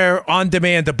care,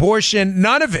 on-demand abortion,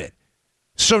 none of it.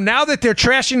 So now that they're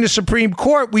trashing the Supreme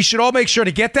Court, we should all make sure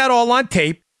to get that all on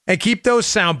tape and keep those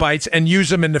sound bites and use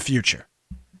them in the future.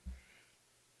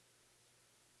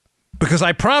 Because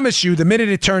I promise you, the minute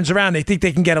it turns around, they think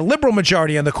they can get a liberal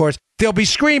majority on the courts, they'll be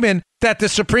screaming that the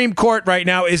Supreme Court right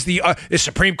now is the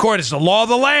Supreme Court is the law of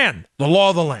the land. The law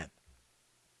of the land.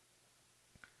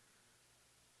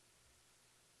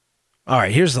 All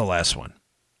right, here's the last one.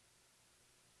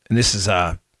 And this is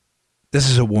a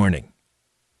warning.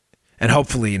 And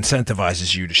hopefully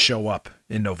incentivizes you to show up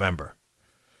in November.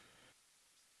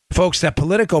 Folks, that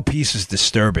political piece is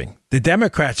disturbing. The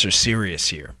Democrats are serious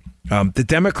here. The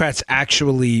Democrats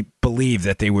actually believe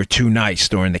that they were too nice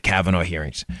during the Kavanaugh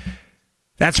hearings.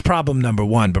 That's problem number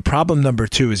one. But problem number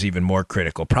two is even more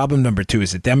critical. Problem number two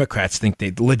is the Democrats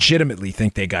legitimately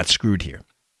think they got screwed here.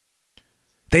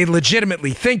 They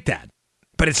legitimately think that,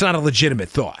 but it's not a legitimate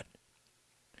thought.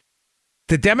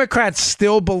 The Democrats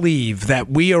still believe that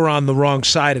we are on the wrong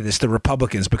side of this, the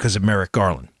Republicans, because of Merrick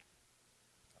Garland.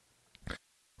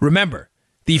 Remember,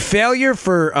 the failure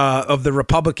of the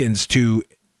Republicans to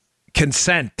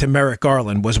consent to Merrick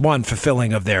Garland was one,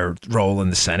 fulfilling of their role in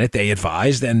the Senate. They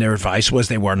advised, and their advice was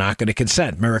they were not going to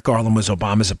consent. Merrick Garland was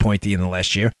Obama's appointee in the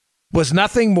last year, was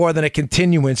nothing more than a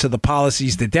continuance of the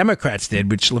policies the Democrats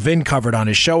did, which Levin covered on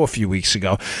his show a few weeks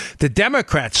ago. The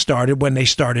Democrats started when they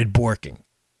started borking.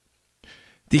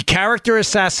 The character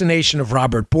assassination of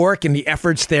Robert Bork and the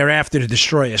efforts thereafter to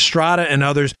destroy Estrada and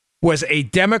others was a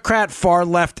Democrat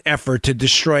far-left effort to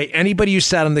destroy anybody who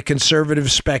sat on the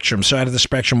conservative spectrum, side of the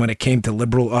spectrum when it came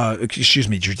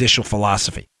to judicial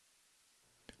philosophy.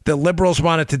 The liberals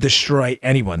wanted to destroy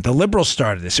anyone. The liberals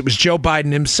started this. It was Joe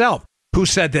Biden himself who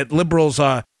said that liberals,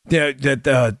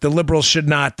 the liberals should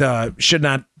not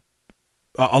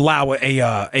allow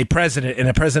a president in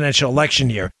a presidential election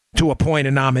year to appoint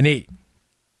a nominee.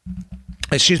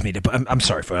 Excuse me. I'm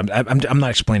sorry. I'm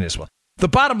not explaining this well. The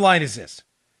bottom line is this.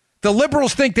 The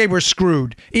liberals think they were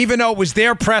screwed, even though it was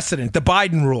their precedent, the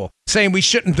Biden rule, saying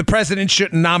the president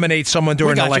shouldn't nominate someone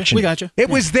during an election. We got you. It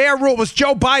was their rule. It was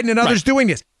Joe Biden and others doing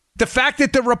this. The fact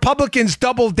that the Republicans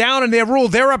doubled down on their rule,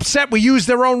 they're upset we used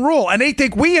their own rule, and they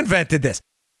think we invented this.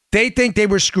 They think they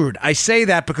were screwed. I say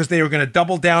that because they were going to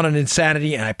double down on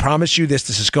insanity, and I promise you this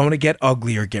is going to get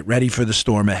uglier. Get ready for the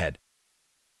storm ahead.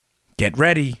 Get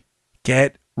ready.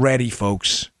 Get ready,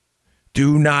 folks.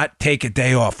 Do not take a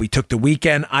day off. We took the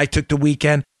weekend. I took the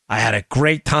weekend. I had a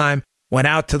great time. Went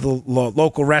out to the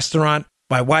local restaurant.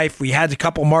 My wife, we had a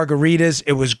couple margaritas.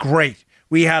 It was great.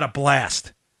 We had a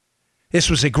blast. This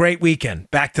was a great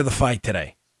weekend. Back to the fight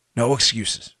today. No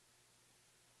excuses.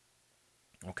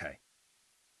 Okay.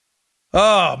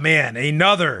 Oh, man,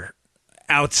 another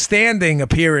outstanding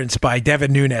appearance by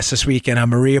Devin Nunes this weekend on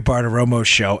Maria Bartiromo's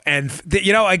show. And,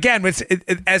 again,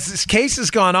 as this case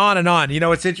has gone on and on,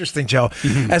 it's interesting, Joe,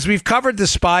 as we've covered the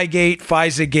Spygate,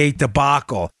 Pfizergate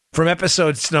debacle from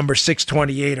episodes number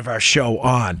 628 of our show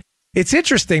on, it's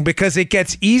interesting because it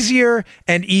gets easier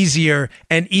and easier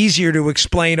and easier to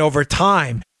explain over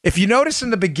time. If you notice in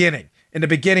the beginning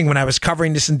when I was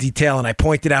covering this in detail and I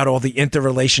pointed out all the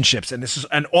interrelationships,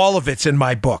 and all of it's in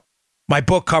my book. My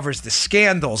book covers the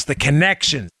scandals, the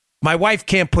connections. My wife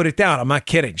can't put it down. I'm not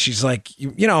kidding. She's like, she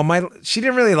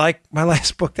didn't really like my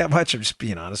last book that much. I'm just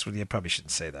being honest with you. I probably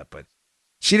shouldn't say that, but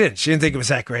she didn't. She didn't think it was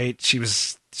that great.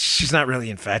 She's not really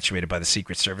infatuated by the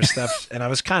Secret Service stuff, and I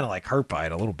was kind of like hurt by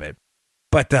it a little bit.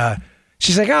 But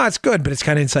she's like, oh, it's good, but it's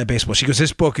kind of inside baseball. She goes,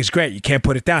 this book is great. You can't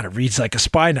put it down. It reads like a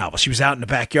spy novel. She was out in the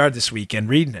backyard this weekend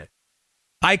reading it.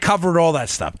 I covered all that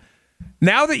stuff.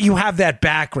 Now that you have that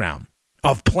background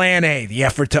of Plan A, the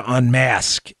effort to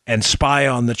unmask and spy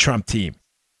on the Trump team,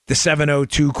 the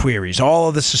 702 queries, all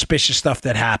of the suspicious stuff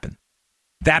that happened,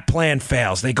 that plan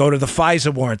fails. They go to the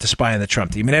FISA warrant to spy on the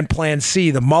Trump team. And then Plan C,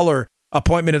 the Mueller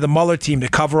appointment of the Mueller team to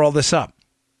cover all this up.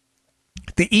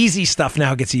 The easy stuff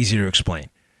now gets easier to explain.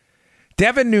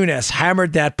 Devin Nunes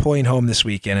hammered that point home this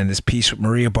weekend in this piece with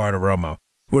Maria Bartiromo,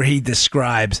 where he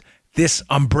describes this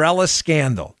umbrella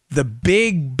scandal, the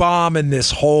big bomb in this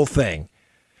whole thing,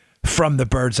 from the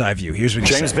bird's eye view. Here's what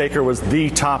he said. James Baker was the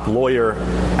top lawyer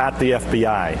at the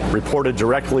FBI, reported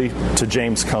directly to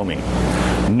James Comey.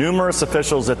 Numerous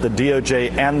officials at the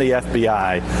DOJ and the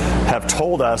FBI have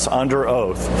told us under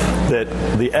oath that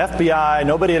the FBI,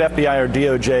 nobody at FBI or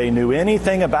DOJ knew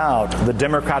anything about the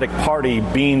Democratic Party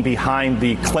being behind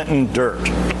the Clinton dirt.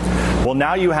 Well,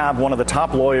 now you have one of the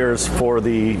top lawyers for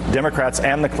the Democrats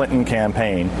and the Clinton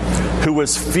campaign who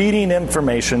was feeding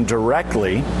information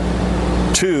directly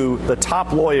to the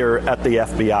top lawyer at the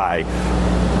FBI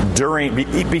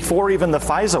before even the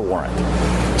FISA warrant.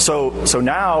 So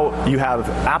now you have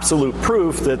absolute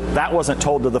proof that that wasn't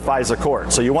told to the FISA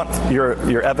court. So you want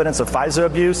your evidence of FISA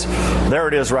abuse? There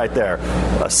it is right there.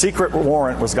 A secret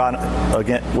warrant was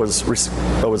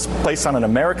placed on an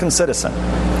American citizen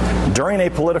during a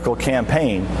political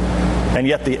campaign, and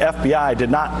yet the FBI did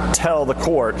not tell the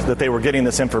court that they were getting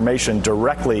this information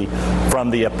directly from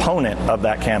the opponent of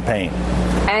that campaign.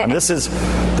 And this is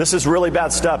really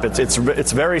bad stuff.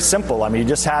 It's very simple. I mean, you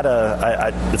just had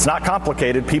it's not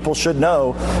complicated. People should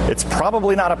know it's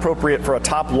probably not appropriate for a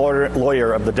top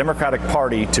lawyer of the Democratic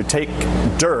Party to take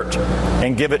dirt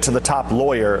and give it to the top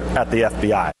lawyer at the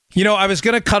FBI. I was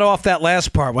going to cut off that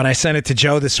last part when I sent it to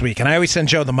Joe this week, and I always send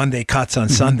Joe the Monday cuts on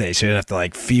Sunday, so you don't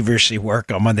have to feverishly work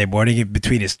on Monday morning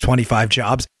between his 25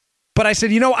 jobs. But I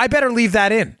said, I better leave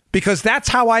that in because that's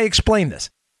how I explain this.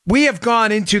 We have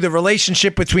gone into the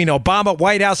relationship between Obama,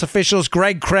 White House officials,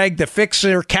 Greg Craig, the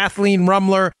fixer, Kathleen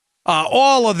Rumler,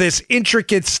 all of this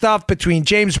intricate stuff between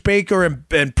James Baker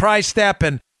and Price Step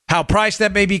and how Price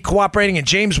Step may be cooperating and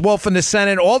James Wolf in the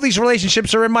Senate. All these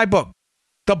relationships are in my book.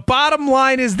 The bottom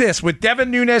line is this. What Devin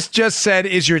Nunes just said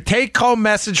is your take-home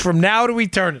message from now to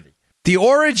eternity. The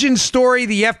origin story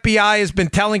the FBI has been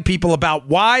telling people about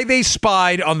why they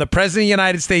spied on the President of the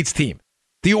United States team.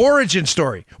 The origin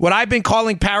story, what I've been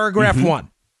calling paragraph 1.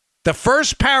 The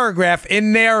first paragraph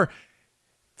in their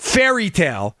fairy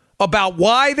tale about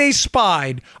why they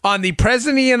spied on the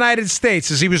President of the United States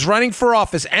as he was running for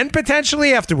office and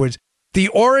potentially afterwards, the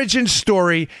origin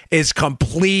story is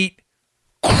complete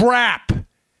crap.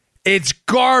 It's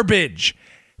garbage.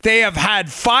 They have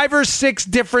had 5 or 6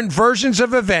 different versions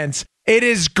of events. It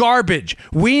is garbage.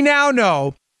 We now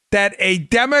know that a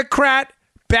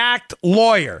Democrat-backed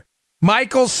lawyer,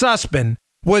 Michael Sussman,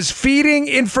 was feeding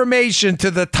information to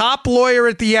the top lawyer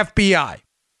at the FBI,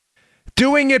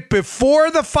 doing it before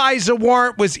the FISA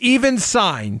warrant was even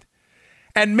signed,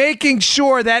 and making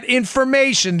sure that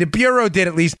information, the Bureau did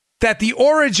at least, that the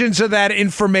origins of that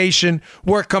information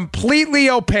were completely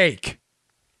opaque.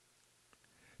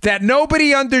 That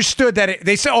nobody understood that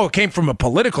they said, it came from a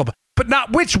political, but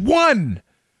not which one.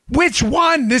 Which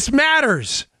one? This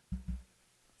matters.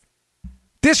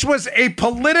 This was a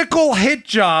political hit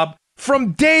job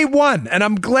from day one, and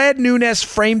I'm glad Nunes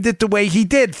framed it the way he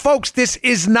did. Folks, this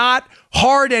is not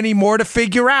hard anymore to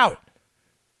figure out.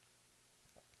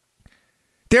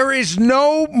 There is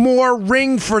no more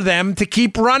ring for them to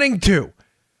keep running to.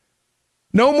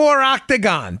 No more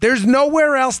octagon. There's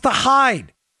nowhere else to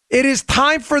hide. It is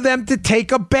time for them to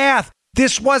take a bath.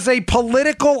 This was a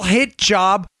political hit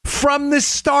job from the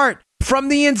start, from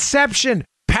the inception.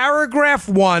 Paragraph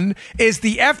 1 is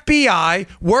the FBI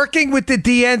working with the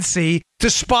DNC to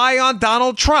spy on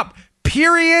Donald Trump.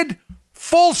 Period.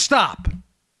 Full stop.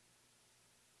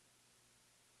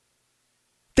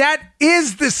 That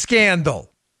is the scandal.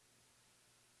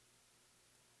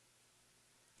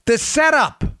 The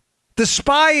setup, the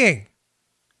spying,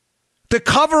 the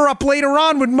cover-up later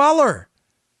on with Mueller,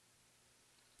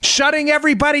 shutting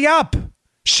everybody up,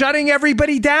 shutting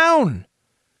everybody down.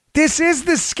 This is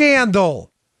the scandal.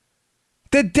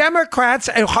 The Democrats,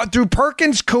 through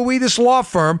Perkins Coie, this law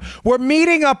firm, were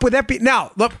meeting up with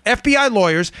FBI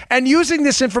lawyers and using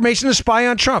this information to spy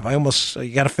on Trump.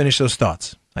 You got to finish those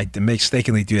thoughts. I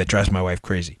mistakenly do that. Drives my wife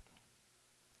crazy.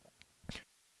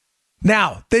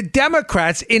 Now, the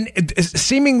Democrats, in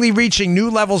seemingly reaching new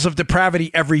levels of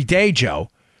depravity every day, Joe,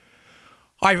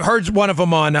 I heard one of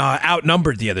them on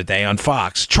Outnumbered the other day on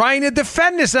Fox, trying to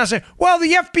defend this. And I say, well,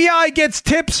 the FBI gets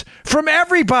tips from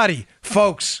everybody,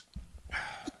 folks.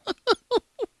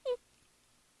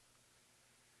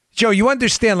 Joe, you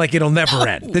understand like it'll never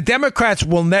end. The Democrats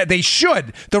will they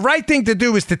should. The right thing to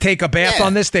do is to take a bath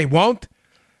on this. They won't.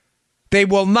 They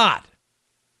will not.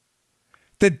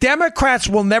 The Democrats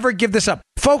will never give this up.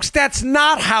 Folks, that's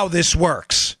not how this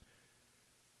works.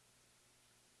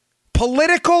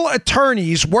 Political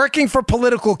attorneys working for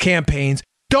political campaigns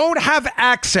don't have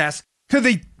access to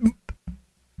the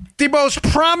most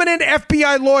prominent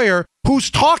FBI lawyer who's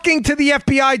talking to the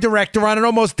FBI director on an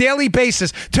almost daily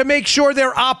basis to make sure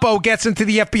their oppo gets into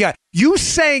the FBI. You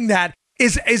saying that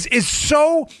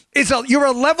you're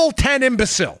a level 10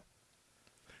 imbecile.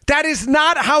 That is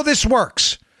not how this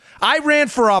works. I ran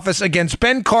for office against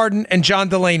Ben Cardin and John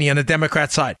Delaney on the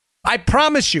Democrat side. I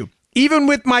promise you, even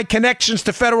with my connections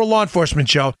to federal law enforcement,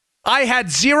 Joe, I had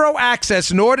zero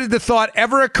access, nor did the thought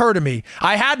ever occur to me.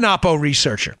 I had an oppo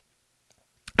researcher.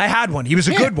 I had one. He was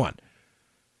a good one.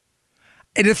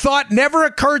 And the thought never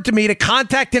occurred to me to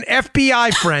contact an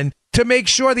FBI friend to make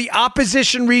sure the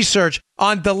opposition research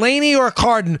on Delaney or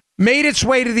Cardin made its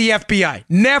way to the FBI.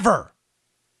 Never.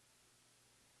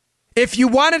 If you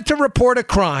wanted to report a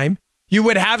crime, you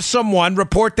would have someone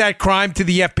report that crime to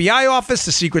the FBI office,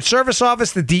 the Secret Service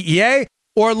office, the DEA,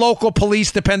 or local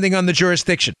police, depending on the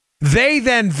jurisdiction. They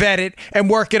then vet it and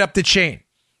work it up the chain.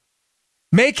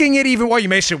 Making it even, well, you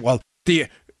may say, well, the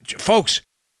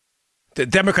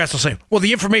Democrats will say, well,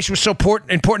 the information was so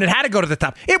important it had to go to the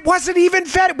top. It wasn't even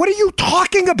vetted. What are you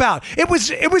talking about? It was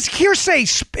hearsay.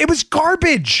 It was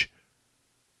garbage.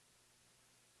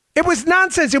 It was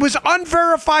nonsense. It was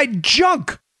unverified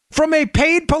junk from a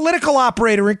paid political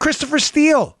operator in Christopher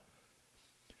Steele.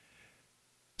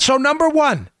 So number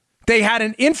one, they had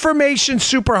an information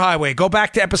superhighway. Go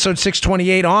back to episode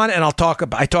 628 on, and I talk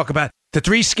about the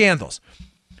three scandals.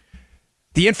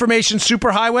 The information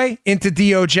superhighway into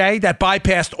DOJ that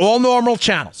bypassed all normal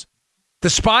channels. The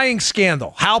spying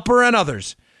scandal, Halper and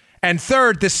others. And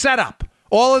third, the setup.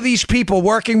 All of these people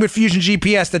working with Fusion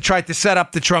GPS that tried to set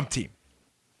up the Trump team.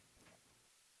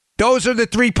 Those are the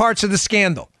three parts of the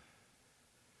scandal.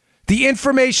 The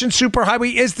information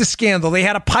superhighway is the scandal. They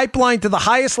had a pipeline to the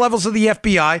highest levels of the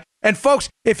FBI. And folks,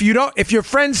 if your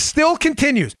friend still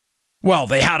continues, well,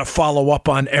 they had to follow up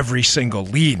on every single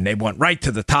lead and they went right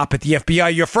to the top at the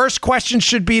FBI. Your first question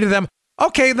should be to them,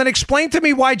 okay, then explain to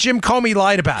me why Jim Comey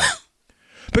lied about it.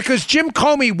 Because Jim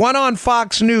Comey went on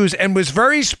Fox News and was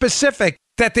very specific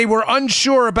that they were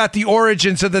unsure about the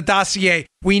origins of the dossier.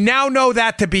 We now know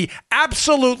that to be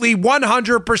absolutely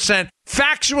 100%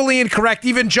 factually incorrect.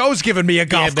 Even Joe's given me a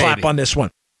golf clap on this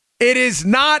one. It is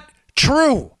not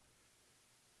true.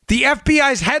 The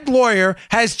FBI's head lawyer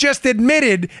has just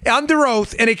admitted under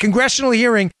oath in a congressional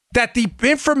hearing that the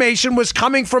information was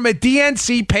coming from a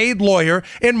DNC paid lawyer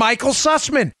in Michael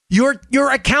Sussman.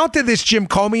 Your account of this, Jim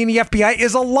Comey and the FBI,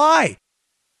 is a lie.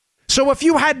 So if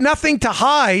you had nothing to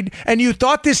hide and you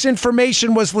thought this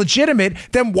information was legitimate,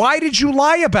 then why did you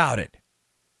lie about it?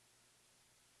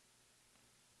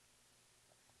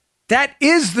 That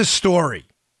is the story.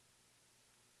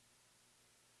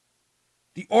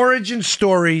 The origin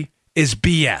story is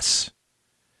BS.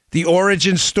 The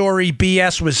origin story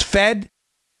BS was fed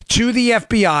to the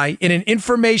FBI in an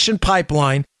information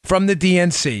pipeline from the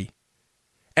DNC.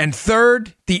 And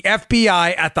third, the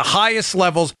FBI at the highest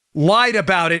levels lied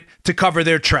about it to cover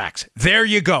their tracks. There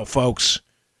you go, folks.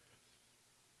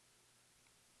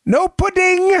 No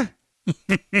pudding.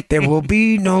 There will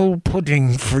be no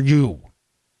pudding for you.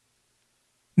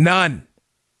 None.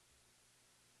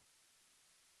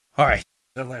 All right.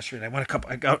 The last read. I want a couple.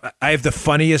 I have the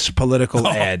funniest political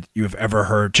ad you have ever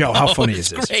heard. Joe, how funny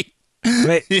is this? Great.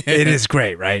 It is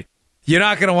great, right? You're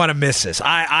not going to want to miss this.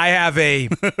 I have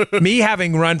me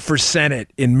having run for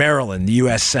Senate in Maryland, the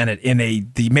U.S. Senate, in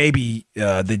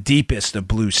the deepest of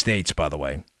blue states, by the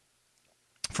way,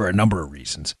 for a number of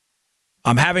reasons.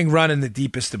 Having run in the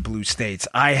deepest of blue states,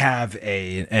 I have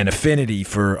an affinity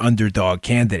for underdog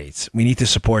candidates. We need to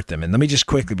support them. And let me just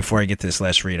quickly, before I get to this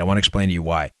last read, I want to explain to you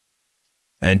why.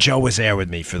 And Joe was there with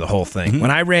me for the whole thing.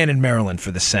 When I ran in Maryland for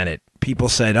the Senate, people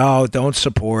said, oh, don't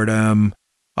support him.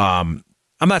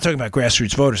 I'm not talking about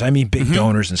grassroots voters. I mean big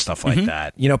donors and stuff like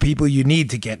that. You know, people you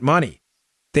need to get money.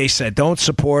 They said, don't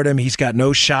support him. He's got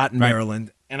no shot in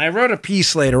Maryland. And I wrote a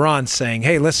piece later on saying,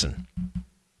 hey, listen,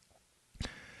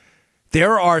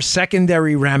 there are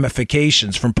secondary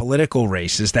ramifications from political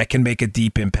races that can make a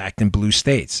deep impact in blue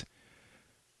states.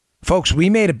 Folks,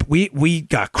 we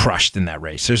got crushed in that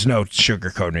race. There's no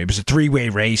sugarcoating it. It was a three-way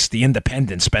race. The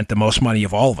independent spent the most money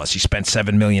of all of us. He spent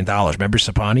 $7 million. Remember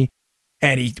Sapani?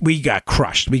 And we got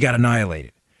crushed. We got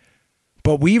annihilated.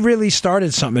 But we really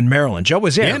started something in Maryland. Joe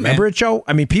was there. Yeah, remember it, Joe?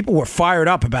 I mean, people were fired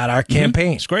up about our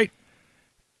campaign. It's great.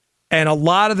 And a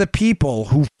lot of the people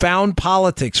who found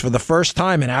politics for the first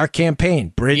time in our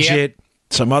campaign, Bridget,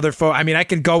 some other folks. I mean, I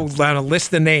could go down a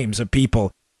list of names of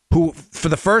people who, for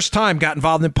the first time, got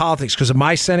involved in politics because of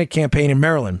my Senate campaign in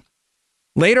Maryland.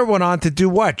 Later went on to do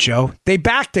what, Joe? They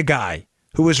backed a guy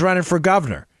who was running for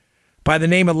governor by the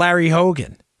name of Larry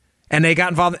Hogan. And they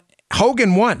got involved.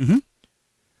 Hogan won.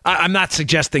 I'm not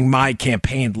suggesting my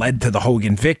campaign led to the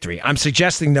Hogan victory. I'm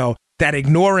suggesting, though, that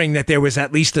ignoring that there was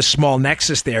at least a small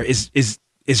nexus there is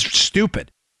stupid.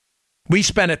 We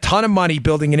spent a ton of money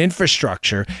building an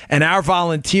infrastructure, and our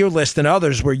volunteer list and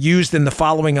others were used in the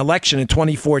following election in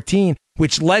 2014,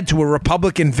 which led to a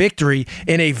Republican victory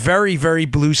in a very, very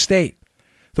blue state.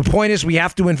 The point is we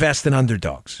have to invest in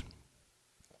underdogs.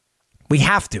 We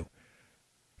have to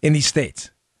in these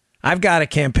states. I've got a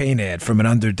campaign ad from an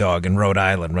underdog in Rhode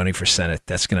Island running for Senate.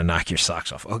 That's going to knock your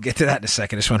socks off. I'll get to that in a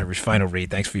second. I just want to final read.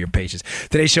 Thanks for your patience.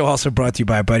 Today's show also brought to you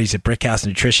by our buddies at Brickhouse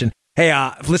Nutrition. Hey,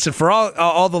 listen, for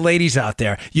all the ladies out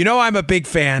there, you know I'm a big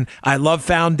fan. I love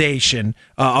Foundation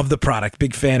of the product.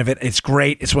 Big fan of it. It's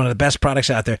great. It's one of the best products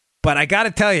out there. But I got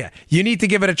to tell you, you need to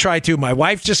give it a try, too. My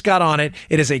wife just got on it.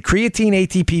 It is a creatine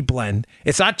ATP blend.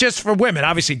 It's not just for women.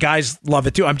 Obviously, guys love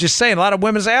it, too. I'm just saying, a lot of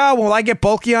women say, oh, will I get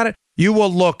bulky on it? You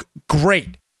will look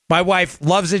great. My wife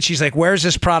loves it. She's like, where's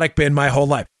this product been my whole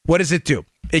life? What does it do?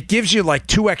 It gives you like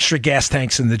 2 extra gas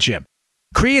tanks in the gym.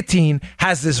 Creatine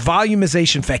has this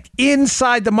volumization effect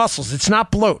inside the muscles. It's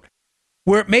not bloat,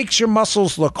 where it makes your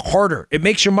muscles look harder. It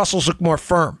makes your muscles look more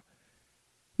firm.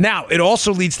 Now, it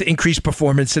also leads to increased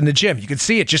performance in the gym. You can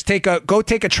see it. Just go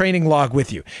take a training log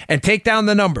with you and take down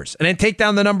the numbers, and then take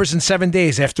down the numbers in 7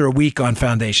 days after a week on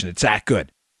Foundation. It's that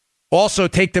good. Also,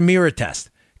 take the mirror test.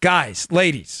 Guys,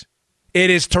 ladies, it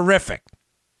is terrific.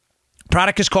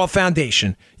 Product is called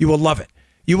Foundation. You will love it.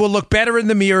 You will look better in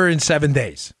the mirror in 7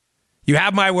 days. You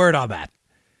have my word on that.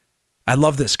 I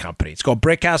love this company. It's called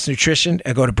Brickhouse Nutrition.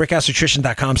 Go to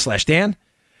brickhousenutrition.com/Dan.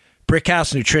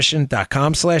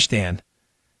 brickhousenutrition.com/Dan.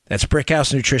 That's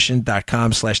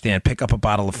brickhousenutrition.com/Dan. Pick up a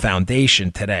bottle of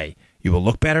Foundation today. You will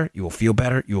look better. You will feel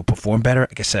better. You will perform better.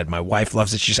 Like I said, my wife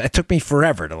loves it. It took me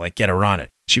forever to get her on it.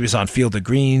 She was on Field of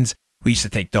Greens. We used to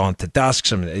take Dawn to Dusk,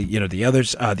 some the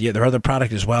others, their other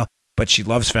product as well. But she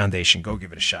loves Foundation. Go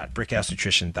give it a shot.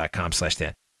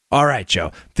 brickhousenutrition.com/Dan. All right,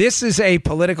 Joe. This is a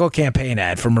political campaign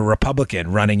ad from a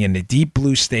Republican running in the deep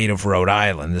blue state of Rhode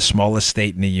Island, the smallest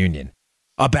state in the union,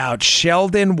 about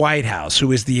Sheldon Whitehouse,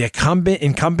 who is the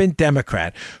incumbent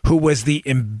Democrat, who was the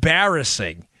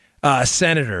embarrassing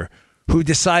senator who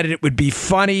decided it would be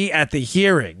funny at the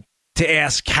hearing to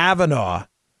ask Kavanaugh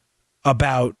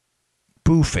about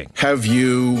boofing. Have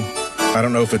you, I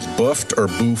don't know if it's boofed or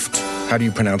boofed. How do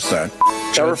you pronounce that?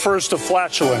 That refers to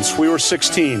flatulence. We were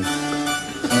 16.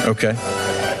 Okay.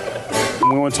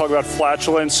 We want to talk about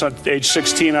flatulence at age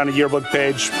 16 on a yearbook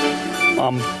page.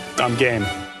 I'm game.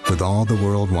 With all the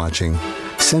world watching,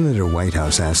 Senator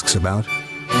Whitehouse asks about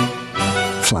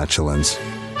flatulence.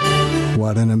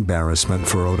 What an embarrassment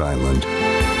for Rhode Island.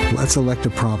 Let's elect a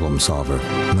problem solver,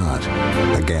 not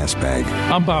a gas bag.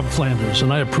 I'm Bob Flanders,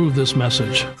 and I approve this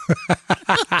message.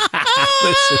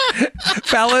 Listen,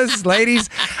 fellas, ladies,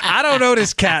 I don't know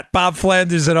this cat, Bob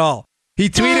Flanders, at all. He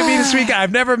tweeted me this week.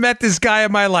 I've never met this guy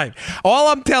in my life. All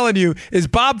I'm telling you is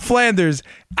Bob Flanders.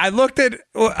 I looked at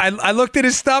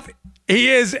his stuff. He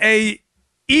is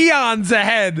eons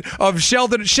ahead of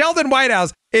Sheldon. Sheldon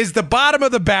Whitehouse is the bottom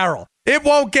of the barrel. It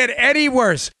won't get any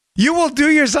worse. You will do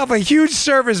yourself a huge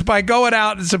service by going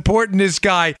out and supporting this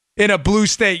guy in a blue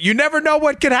state. You never know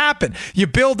what could happen. You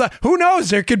build who knows?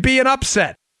 There could be an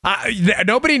upset.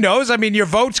 Nobody knows. I mean, your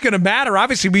vote's going to matter.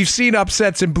 Obviously, we've seen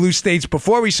upsets in blue states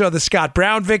before. We saw the Scott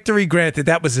Brown victory. Granted,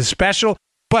 that was a special.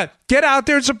 But get out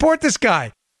there and support this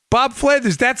guy. Bob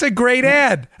Flanders, that's a great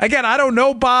ad. Again, I don't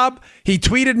know Bob. He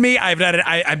tweeted me.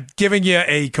 I'm giving you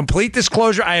a complete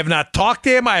disclosure. I have not talked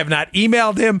to him. I have not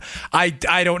emailed him. I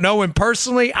don't know him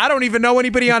personally. I don't even know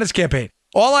anybody on his campaign.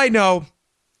 All I know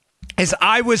is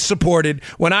I was supported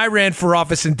when I ran for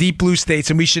office in deep blue states,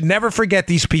 and we should never forget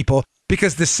these people,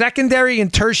 because the secondary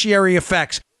and tertiary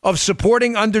effects of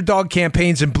supporting underdog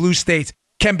campaigns in blue states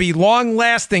can be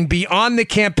long-lasting beyond the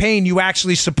campaign you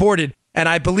actually supported. And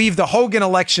I believe the Hogan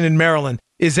election in Maryland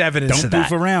is evidence of that. Don't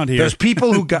boof around here. Those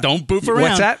people who got... Don't boof around.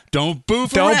 What's that? Don't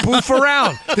boof around. Don't boof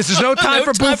around. This is no time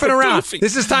for boofing around.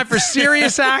 This is time for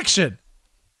serious action.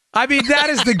 I mean, that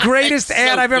is the greatest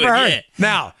ad I've ever heard. Yeah.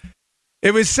 Now,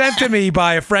 it was sent to me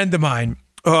by a friend of mine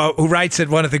who writes at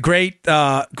one of the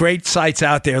great sites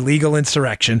out there, Legal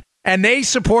Insurrection, and they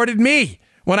supported me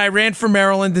when I ran for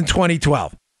Maryland in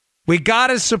 2012. We got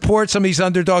to support some of these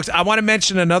underdogs. I want to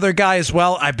mention another guy as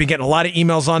well. I've been getting a lot of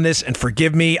emails on this, and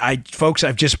forgive me, folks,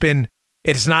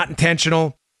 it's not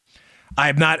intentional.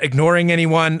 I'm not ignoring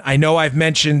anyone. I know I've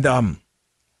mentioned Bob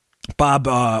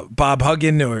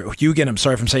Huggin or Hugan, I'm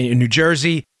sorry if I'm saying it, in New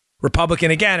Jersey. Republican.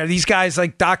 Again, are these guys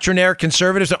like doctrinaire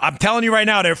conservatives? I'm telling you right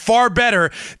now, they're far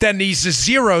better than these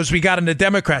zeros we got on the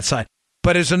Democrat side.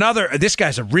 But there's this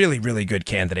guy's a really, really good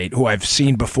candidate who I've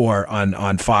seen before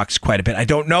on Fox quite a bit. I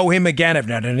don't know him again. I've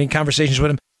not had any conversations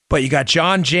with him. But you got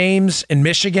John James in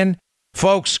Michigan.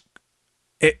 Folks,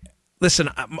 listen,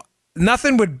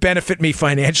 nothing would benefit me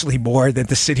financially more than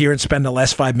to sit here and spend the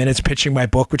last 5 minutes pitching my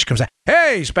book, which comes out,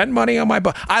 hey, spend money on my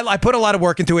book. I put a lot of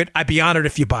work into it. I'd be honored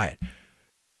if you buy it.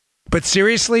 But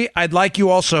seriously, I'd like you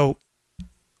also,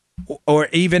 or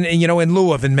even, in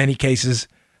lieu of, in many cases,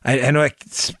 I know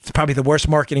it's probably the worst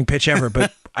marketing pitch ever,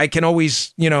 but I can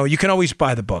always, you can always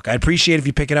buy the book. I'd appreciate if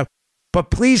you pick it up.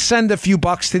 But please send a few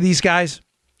bucks to these guys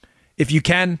if you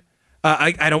can.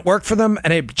 I don't work for them.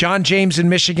 And John James in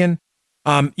Michigan,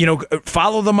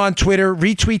 follow them on Twitter,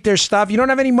 retweet their stuff. You don't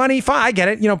have any money? Fine, I get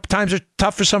it. Times are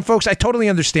tough for some folks. I totally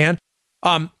understand.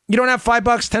 You don't have $5,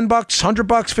 $10, $100,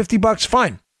 $50,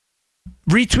 fine.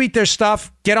 Retweet their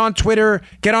stuff, get on Twitter,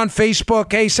 get on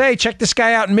Facebook. Hey, check this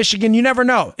guy out in Michigan. You never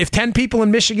know. If 10 people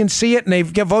in Michigan see it and they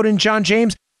voted in John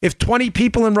James, if 20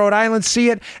 people in Rhode Island see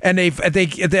it and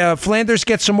Flanders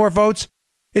get some more votes,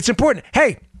 it's important.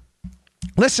 Hey,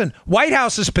 listen, White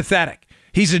House is pathetic.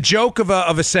 He's a joke of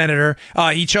a senator.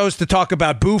 He chose to talk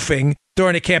about boofing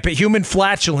during a campaign, human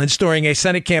flatulence during a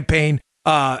Senate campaign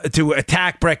to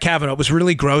attack Brett Kavanaugh. It was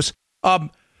really gross.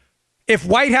 If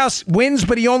White House wins,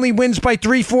 but he only wins by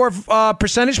 3-4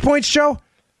 percentage points, Joe,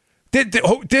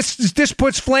 this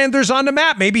puts Flanders on the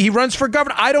map. Maybe he runs for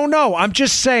governor. I don't know. I'm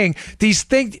just saying these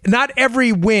things. Not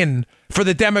every win for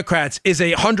the Democrats is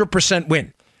 100%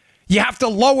 win. You have to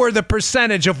lower the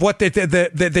percentage of what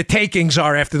the takings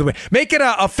are after the win. Make it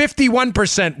a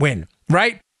 51% win,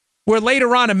 right? Where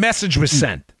later on a message was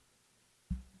sent.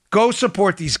 Go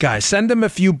support these guys. Send them a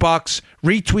few bucks.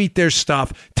 Retweet their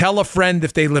stuff. Tell a friend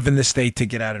if they live in the state to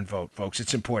get out and vote, folks.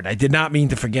 It's important. I did not mean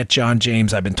to forget John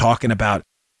James. I've been talking about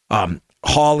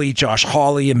Josh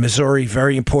Hawley in Missouri,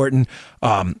 very important.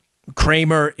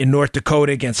 Kramer in North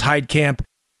Dakota against Heidkamp.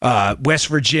 West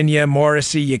Virginia,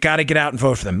 Morrissey. You got to get out and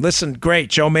vote for them. Listen, great.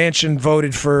 Joe Manchin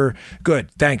voted for... Good.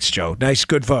 Thanks, Joe. Nice,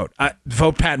 good vote.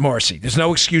 Vote Pat Morrissey. There's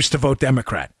no excuse to vote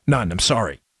Democrat. None. I'm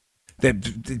sorry.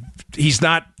 He's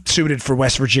not suited for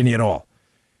West Virginia at all.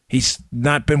 He's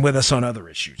not been with us on other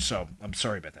issues, so I'm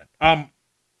sorry about that.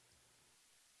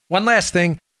 One last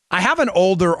thing. I have an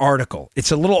older article. It's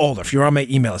a little older. If you're on my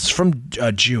email, it's from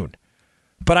June.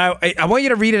 But I want you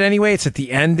to read it anyway. It's at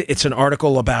the end. It's an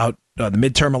article about the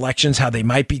midterm elections, how they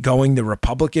might be going the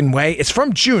Republican way. It's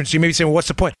from June, so you may be saying, well, what's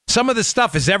the point? Some of the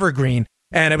stuff is evergreen,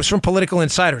 and it was from Political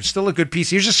Insider. It's still a good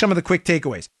piece. Here's just some of the quick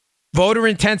takeaways. Voter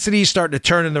intensity is starting to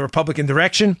turn in the Republican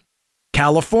direction.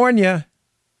 California.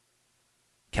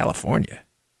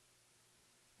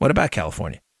 What about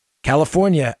California?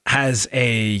 California has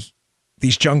these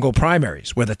jungle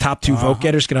primaries where the top two vote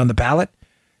getters get on the ballot,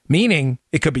 meaning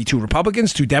it could be 2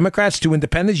 Republicans, 2 Democrats, 2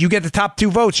 independents. You get the top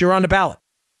 2 votes, you're on the ballot.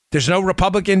 There's no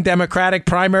Republican-Democratic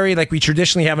primary like we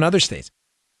traditionally have in other states.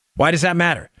 Why does that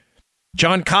matter?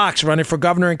 John Cox, running for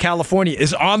governor in California,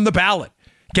 is on the ballot.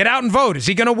 Get out and vote. Is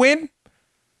he going to win?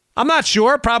 I'm not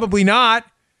sure. Probably not.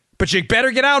 But you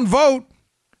better get out and vote.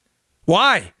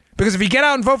 Why? Because if you get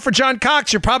out and vote for John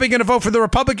Cox, you're probably going to vote for the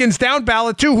Republicans down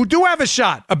ballot too, who do have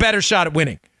a better shot at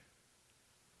winning.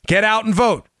 Get out and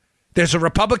vote. There's a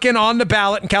Republican on the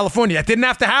ballot in California. That didn't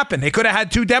have to happen. They could have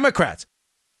had 2 Democrats.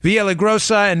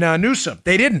 Villagrosa and Newsom.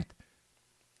 They didn't.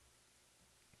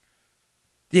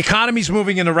 The economy's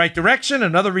moving in the right direction.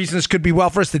 Another reason this could be well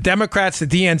for us, the Democrats, the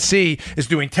DNC, is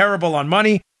doing terrible on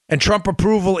money, and Trump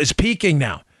approval is peaking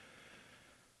now.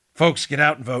 Folks, get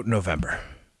out and vote in November.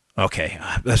 Okay,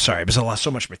 sorry, there's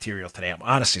so much material today.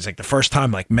 Honestly, it's like the first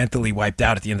time mentally wiped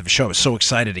out at the end of the show. I was so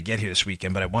excited to get here this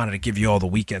weekend, but I wanted to give you all the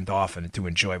weekend off and to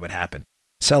enjoy what happened.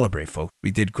 Celebrate, folks.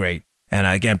 We did great. And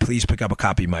again, please pick up a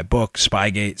copy of my book,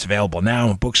 Spygate. It's available now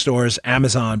in bookstores,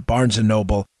 Amazon, Barnes &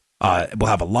 Noble. We'll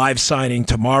have a live signing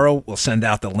tomorrow. We'll send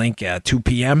out the link at 2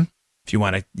 p.m. If you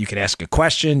want to, you can ask a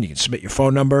question. You can submit your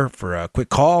phone number for a quick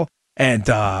call, and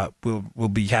we'll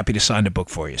be happy to sign the book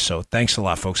for you. So thanks a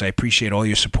lot, folks. I appreciate all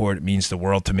your support. It means the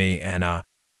world to me. And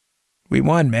we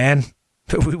won, man.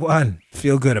 We won.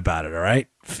 Feel good about it, all right?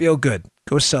 Feel good.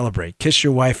 Go celebrate. Kiss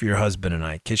your wife or your husband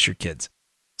and Kiss your kids.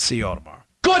 See you all tomorrow.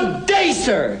 Good day,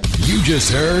 sir. You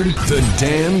just heard the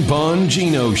Dan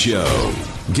Bongino Show.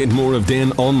 Get more of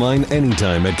Dan online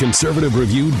anytime at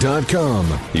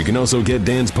conservativereview.com. You can also get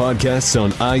Dan's podcasts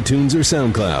on iTunes or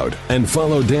SoundCloud. And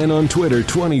follow Dan on Twitter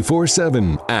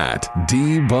 24/7 at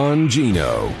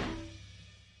DBongino.